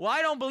say, well,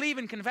 I don't believe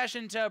in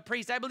confession to a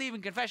priest. I believe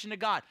in confession to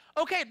God.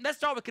 Okay, let's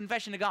start with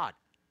confession to God.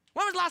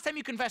 When was the last time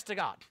you confessed to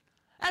God?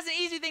 That's an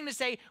easy thing to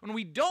say. When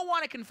we don't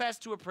want to confess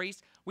to a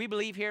priest, we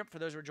believe here, for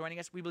those who are joining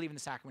us, we believe in the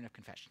sacrament of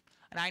confession.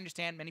 And I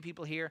understand many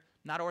people here,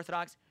 not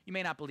Orthodox, you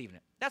may not believe in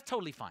it. That's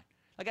totally fine.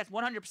 Like, that's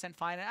 100%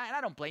 fine, and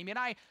I don't blame you.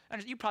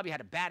 And you probably had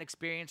a bad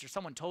experience, or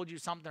someone told you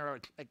something, or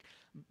like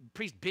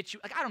priest bit you.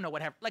 Like, I don't know,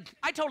 whatever. Like,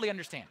 I totally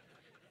understand.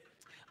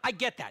 I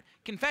get that.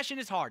 Confession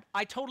is hard.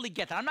 I totally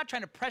get that. I'm not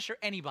trying to pressure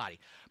anybody.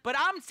 But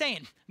I'm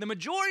saying the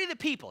majority of the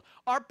people,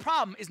 our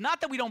problem is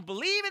not that we don't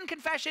believe in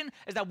confession,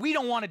 is that we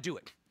don't want to do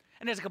it.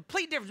 And there's a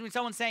complete difference between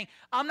someone saying,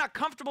 I'm not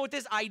comfortable with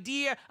this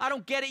idea, I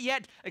don't get it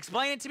yet,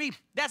 explain it to me.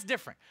 That's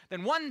different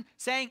than one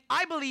saying,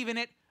 I believe in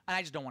it, and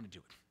I just don't want to do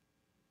it.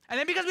 And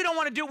then because we don't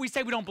want to do it, we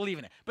say we don't believe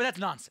in it. But that's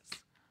nonsense.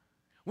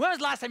 When was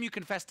the last time you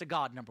confessed to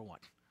God, number one?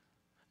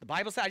 The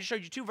Bible said, I just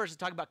showed you 2 verses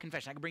talking about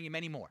confession. I can bring you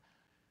many more.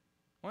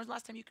 When was the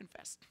last time you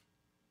confessed?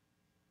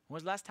 When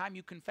was the last time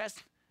you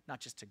confessed, not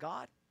just to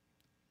God,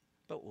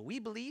 but what we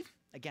believe,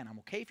 again, I'm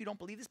okay if you don't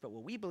believe this, but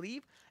what we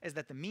believe is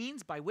that the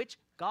means by which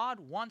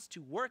God wants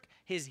to work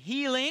his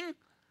healing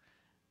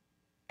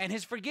and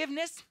his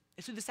forgiveness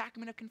is through the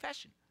sacrament of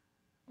confession.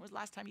 When was the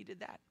last time you did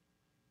that?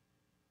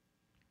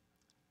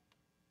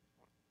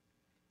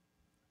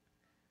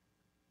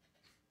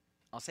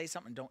 I'll say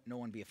something, no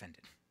one be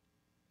offended.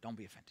 Don't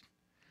be offended.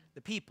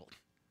 The people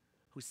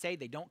who say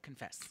they don't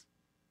confess,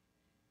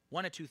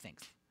 one of 2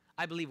 things.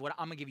 I believe I'm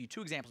going to give you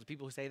 2 examples of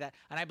people who say that,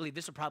 and I believe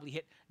this will probably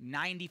hit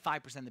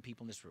 95% of the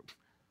people in this room.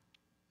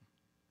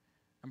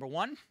 Number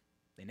 1,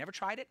 they never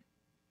tried it,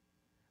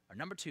 or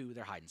number 2,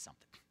 they're hiding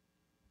something.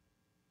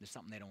 There's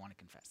something they don't want to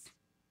confess.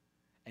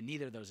 And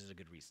neither of those is a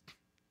good reason.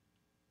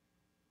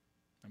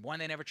 Number 1,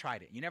 they never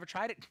tried it. You never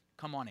tried it?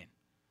 Come on in.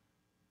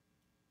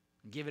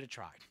 Give it a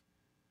try.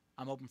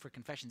 I'm open for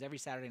confessions every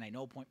Saturday night,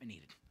 no appointment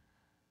needed.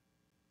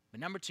 But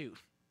number 2,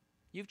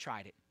 you've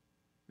tried it,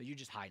 but you're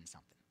just hiding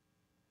something.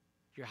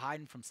 You're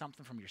hiding from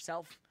something from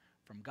yourself,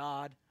 from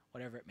God,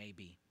 whatever it may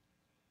be.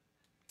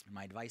 And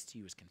my advice to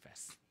you is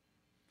confess.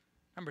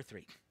 Number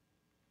 3.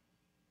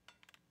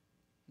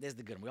 There's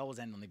the good one. We always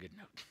end on the good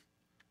note.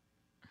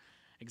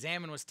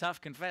 Examine was tough.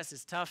 Confess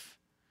is tough.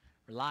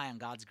 Rely on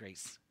God's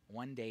grace,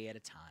 one day at a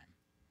time.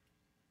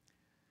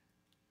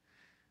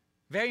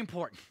 Very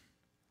important.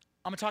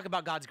 I'm going to talk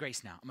about God's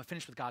grace now. I'm going to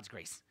finish with God's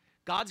grace.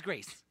 God's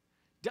grace.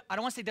 I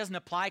don't want to say doesn't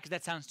apply because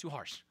that sounds too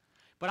harsh.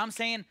 But I'm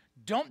saying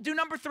don't do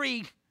number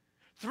 3.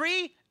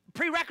 3,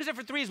 prerequisite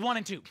for 3 is 1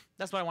 and 2.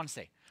 That's what I want to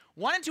say.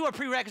 1 and 2 are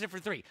prerequisite for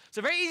 3.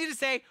 So very easy to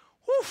say,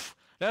 whew,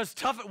 that was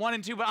tough at 1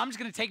 and 2, but I'm just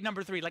going to take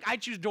number 3. Like I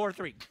choose door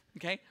 3,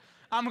 okay?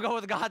 I'm going to go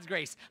with God's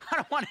grace. I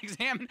don't want to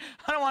examine.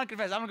 I don't want to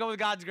confess. I'm going to go with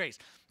God's grace.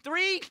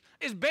 3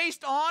 is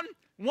based on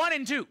 1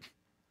 and 2.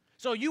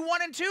 So you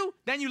 1 and 2,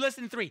 then you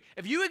listen to 3.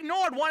 If you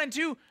ignored 1 and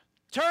 2,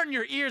 turn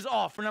your ears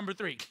off for number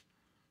 3.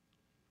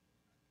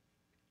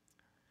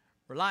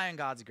 Rely on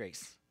God's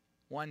grace,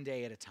 one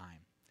day at a time.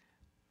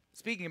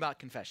 Speaking about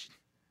confession,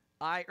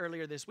 I,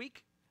 earlier this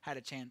week, had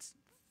a chance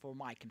for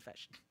my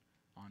confession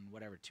on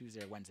whatever,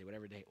 Tuesday or Wednesday,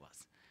 whatever day it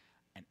was.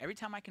 And every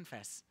time I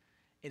confess,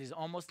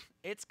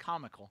 it's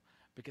comical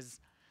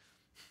because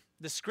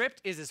the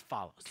script is as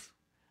follows.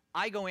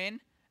 I go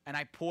in and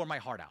I pour my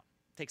heart out.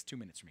 It takes 2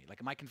 minutes for me.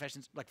 Like my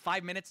confessions, like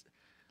 5 minutes,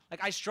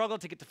 Like, I struggle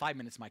to get to 5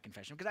 minutes of my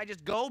confession because I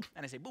just go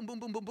and I say boom, boom,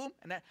 boom, boom, boom.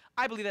 And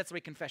I believe that's the way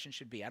confession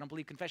should be. I don't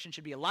believe confession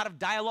should be a lot of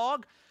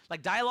dialogue.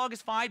 Like, dialogue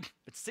is fine,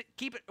 but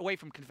keep it away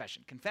from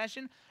confession.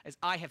 Confession is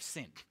I have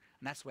sinned.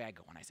 And that's the way I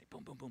go when I say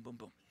boom, boom, boom, boom,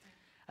 boom.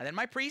 And then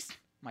my priest,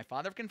 my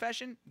father of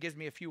confession, gives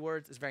me a few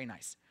words. It's very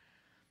nice.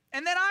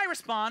 And then I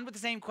respond with the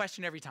same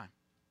question every time.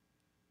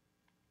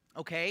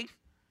 Okay,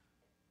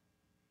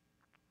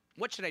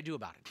 what should I do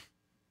about it?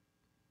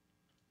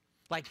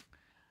 Like,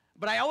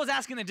 but I always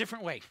ask in a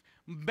different way.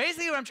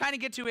 Basically, what I'm trying to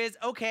get to is,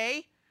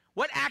 okay,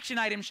 what action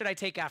item should I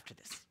take after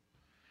this?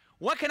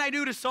 What can I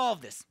do to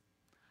solve this?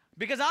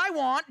 Because I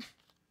want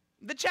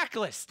the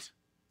checklist.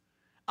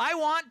 I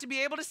want to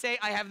be able to say,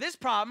 I have this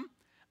problem,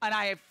 and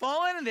I have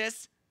fallen in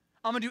this.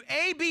 I'm going to do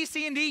A, B,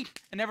 C, and D,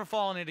 and never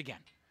fall in it again.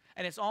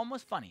 And it's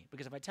almost funny,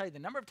 because if I tell you the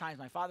number of times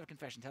my father of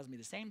confession tells me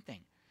the same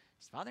thing.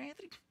 He says, Father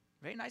Anthony,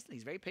 very nicely,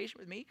 he's very patient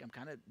with me. I'm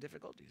kind of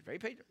difficult. He's very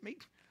patient with me.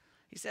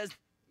 He says,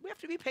 we have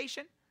to be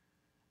patient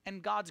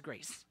and God's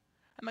grace.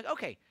 I'm like,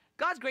 okay,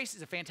 God's grace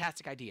is a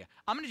fantastic idea.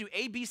 I'm going to do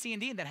A, B, C, and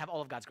D, and then have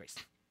all of God's grace.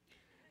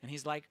 And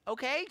he's like,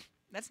 okay,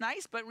 that's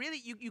nice, but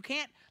really you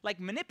can't like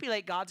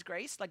manipulate God's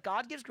grace. Like,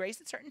 God gives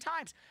grace at certain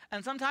times.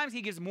 And sometimes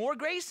he gives more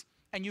grace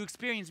and you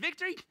experience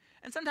victory.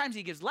 And sometimes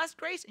he gives less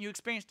grace and you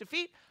experience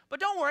defeat. But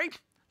don't worry,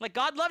 like,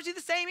 God loves you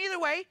the same either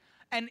way.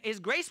 And his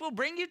grace will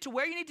bring you to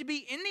where you need to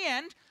be in the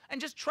end, and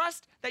just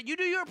trust that you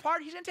do your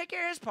part, he's going to take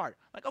care of his part.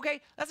 Like,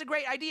 okay, that's a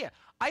great idea.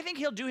 I think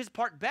he'll do his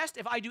part best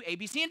if I do A,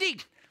 B, C, and D.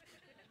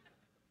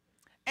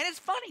 And it's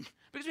funny,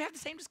 because we have the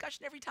same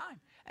discussion every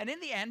time. And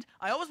in the end,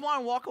 I always want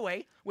to walk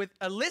away with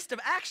a list of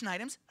action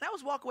items, and I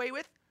always walk away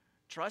with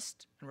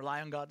trust and rely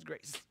on God's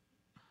grace.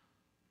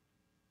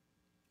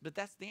 But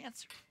that's the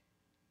answer.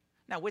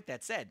 Now, with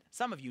that said,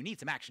 some of you need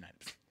some action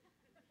items.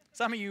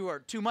 Some of you are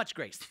too much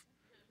grace,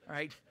 all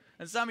right?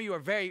 And some of you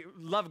are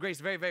love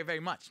grace very, very, very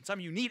much. And some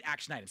of you need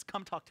action items.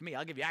 Come talk to me.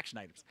 I'll give you action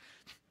items.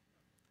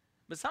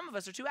 But some of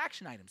us are two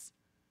action items.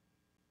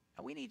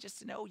 And we need just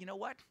to know, you know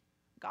what?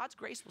 God's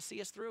grace will see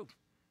us through.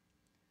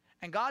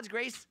 And God's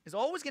grace is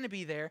always going to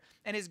be there.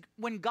 And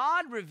when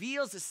God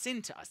reveals a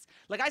sin to us,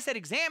 like I said,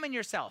 examine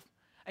yourself.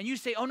 And you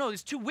say, oh no,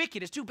 it's too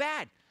wicked, it's too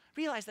bad.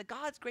 Realize that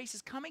God's grace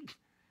is coming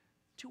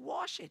to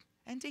wash it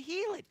and to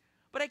heal it.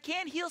 But I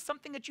can't heal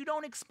something that you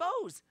don't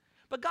expose.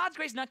 But God's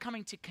grace is not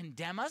coming to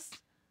condemn us.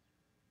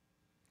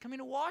 Coming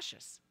to wash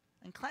us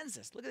and cleanse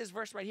us. Look at this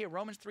verse right here,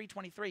 Romans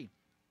 3:23.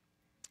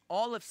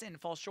 All of sin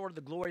falls short of the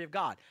glory of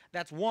God.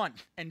 That's 1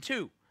 and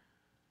 2.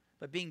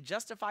 But being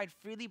justified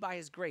freely by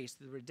his grace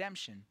through the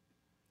redemption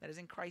that is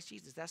in Christ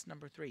Jesus, that's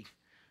number 3.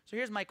 So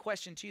here's my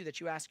question to you that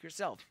you ask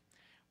yourself.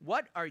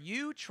 What are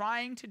you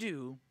trying to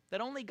do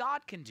that only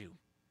God can do?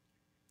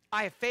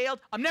 I have failed.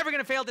 I'm never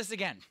going to fail this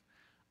again.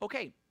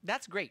 Okay,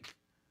 that's great.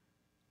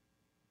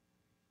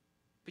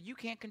 But you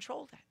can't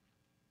control that.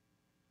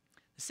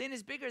 Sin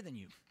is bigger than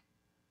you.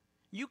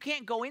 You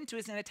can't go into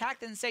it and attack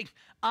it and say,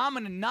 I'm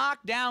going to knock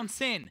down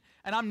sin,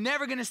 and I'm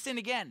never going to sin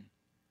again.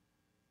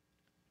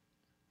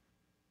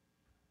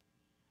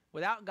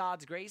 Without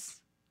God's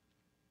grace,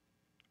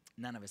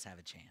 none of us have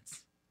a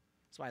chance.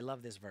 That's why I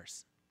love this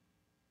verse.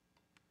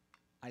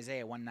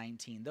 Isaiah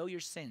 1:19, though your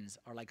sins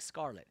are like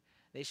scarlet,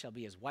 they shall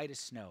be as white as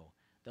snow.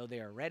 Though they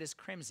are red as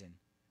crimson,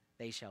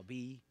 they shall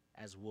be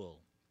as wool.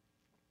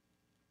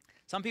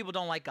 Some people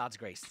don't like God's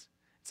grace.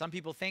 Some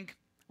people think,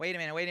 wait a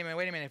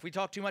minute. If we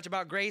talk too much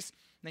about grace,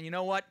 then you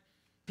know what?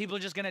 People are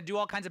just going to do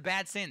all kinds of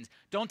bad sins.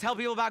 Don't tell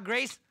people about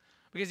grace,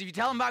 because if you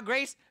tell them about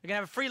grace, you're going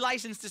to have a free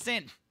license to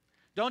sin.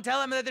 Don't tell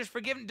them that there's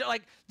forgiveness.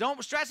 Like,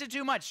 don't stress it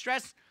too much.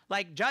 Stress,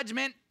 like,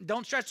 judgment.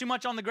 Don't stress too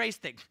much on the grace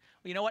thing.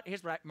 Well, you know what?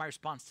 Here's my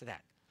response to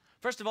that.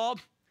 First of all,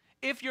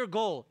 if your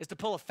goal is to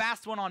pull a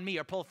fast one on me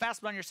or pull a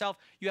fast one on yourself,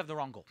 you have the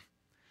wrong goal.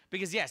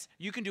 Because, yes,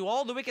 you can do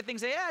all the wicked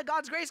things. Say, yeah,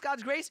 God's grace,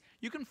 God's grace.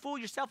 You can fool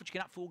yourself, but you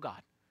cannot fool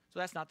God. So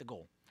that's not the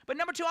goal. But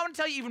number 2, I want to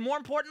tell you even more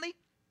importantly,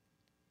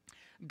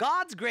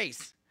 God's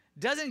grace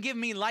doesn't give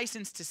me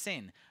license to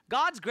sin.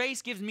 God's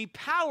grace gives me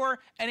power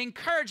and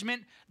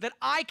encouragement that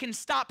I can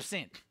stop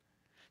sin.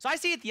 So I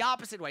see it the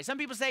opposite way. Some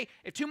people say,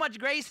 if too much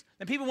grace,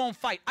 then people won't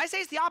fight. I say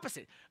it's the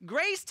opposite.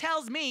 Grace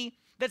tells me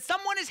that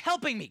someone is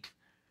helping me.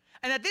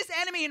 And that this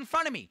enemy in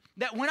front of me,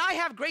 that when I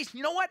have grace,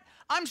 you know what?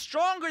 I'm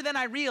stronger than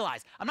I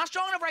realize. I'm not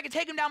strong enough where I can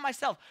take him down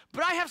myself,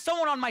 but I have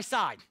someone on my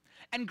side.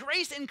 And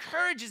grace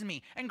encourages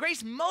me, and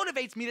grace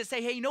motivates me to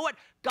say, hey, you know what?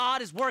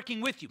 God is working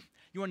with you.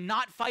 You are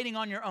not fighting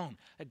on your own.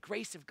 The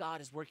grace of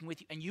God is working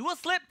with you. And you will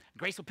slip,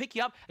 grace will pick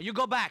you up, and you'll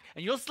go back.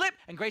 And you'll slip,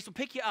 and grace will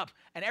pick you up.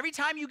 And every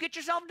time you get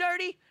yourself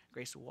dirty,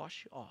 grace will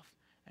wash you off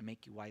and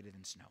make you whiter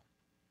than snow.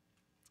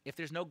 If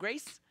there's no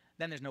grace,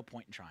 then there's no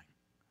point in trying.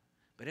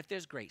 But if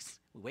there's grace,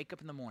 we wake up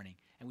in the morning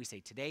and we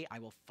say, today I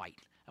will fight.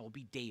 I will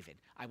be David.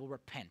 I will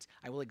repent.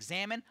 I will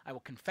examine. I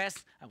will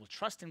confess. I will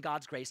trust in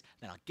God's grace.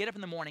 Then I'll get up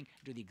in the morning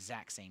and do the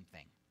exact same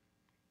thing.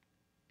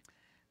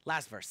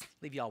 Last verse.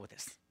 Leave you all with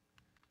this.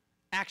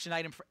 Action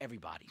item for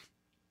everybody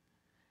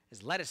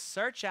is let us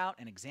search out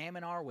and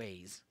examine our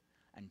ways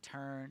and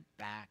turn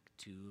back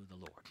to the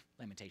Lord.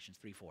 Lamentations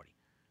 3:40.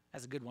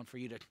 That's a good one for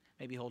you to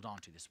maybe hold on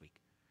to this week.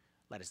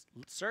 Let us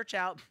search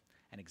out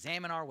and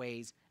examine our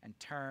ways and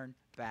turn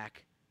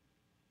back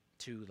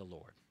to the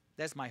Lord.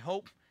 That's my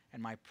hope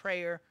and my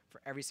prayer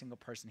for every single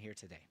person here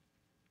today.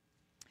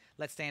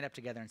 Let's stand up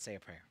together and say a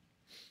prayer.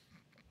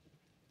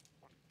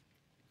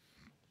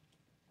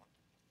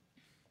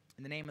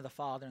 In the name of the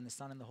Father, and the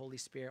Son, and the Holy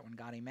Spirit, one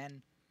God,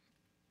 amen.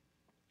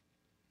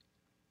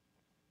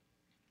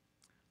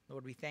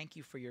 Lord, we thank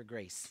you for your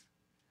grace.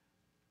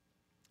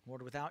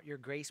 Lord, without your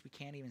grace, we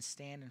can't even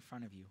stand in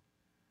front of you.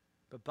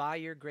 But by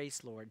your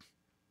grace, Lord,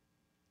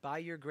 by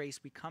your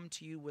grace, we come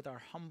to you with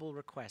our humble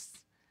requests.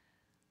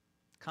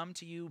 Come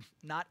to you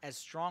not as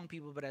strong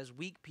people, but as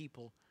weak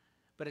people,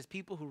 but as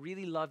people who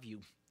really love you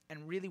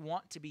and really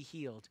want to be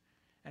healed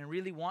and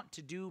really want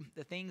to do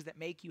the things that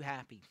make you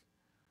happy.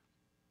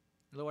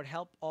 Lord,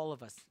 help all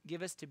of us.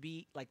 Give us to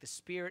be like the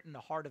spirit and the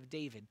heart of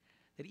David,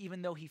 that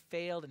even though he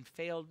failed and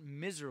failed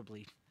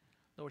miserably,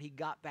 Lord, he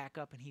got back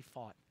up and he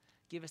fought.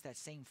 Give us that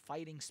same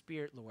fighting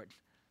spirit, Lord,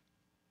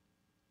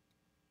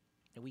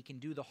 that we can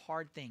do the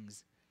hard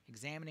things,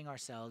 examining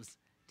ourselves,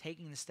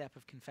 taking the step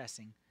of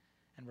confessing,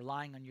 and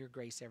relying on your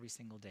grace every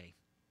single day.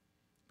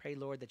 Pray,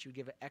 Lord, that you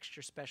give an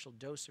extra special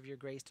dose of your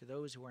grace to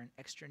those who are in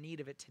extra need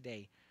of it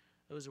today,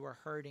 those who are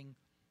hurting,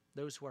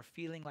 those who are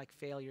feeling like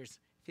failures,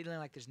 feeling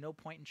like there's no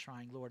point in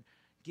trying. Lord,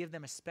 give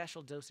them a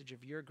special dosage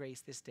of your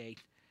grace this day,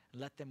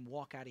 and let them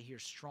walk out of here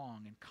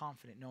strong and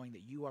confident, knowing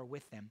that you are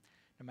with them,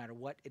 no matter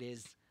what it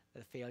is,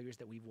 the failures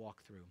that we've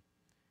walked through.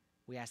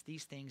 We ask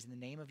these things in the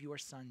name of your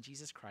Son,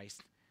 Jesus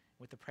Christ,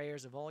 with the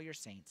prayers of all your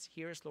saints.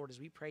 Hear us, Lord, as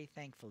we pray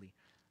thankfully.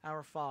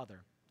 Our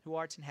Father, who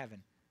art in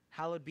heaven,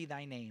 hallowed be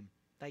thy name.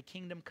 Thy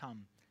kingdom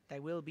come, thy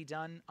will be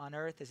done on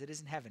earth as it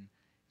is in heaven.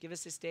 Give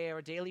us this day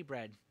our daily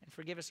bread, and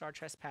forgive us our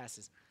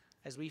trespasses,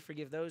 as we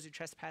forgive those who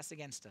trespass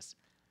against us.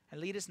 And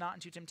lead us not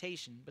into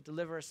temptation, but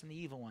deliver us from the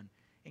evil one.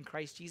 In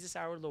Christ Jesus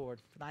our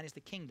Lord, for thine is the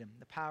kingdom,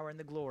 the power, and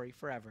the glory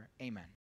forever. Amen.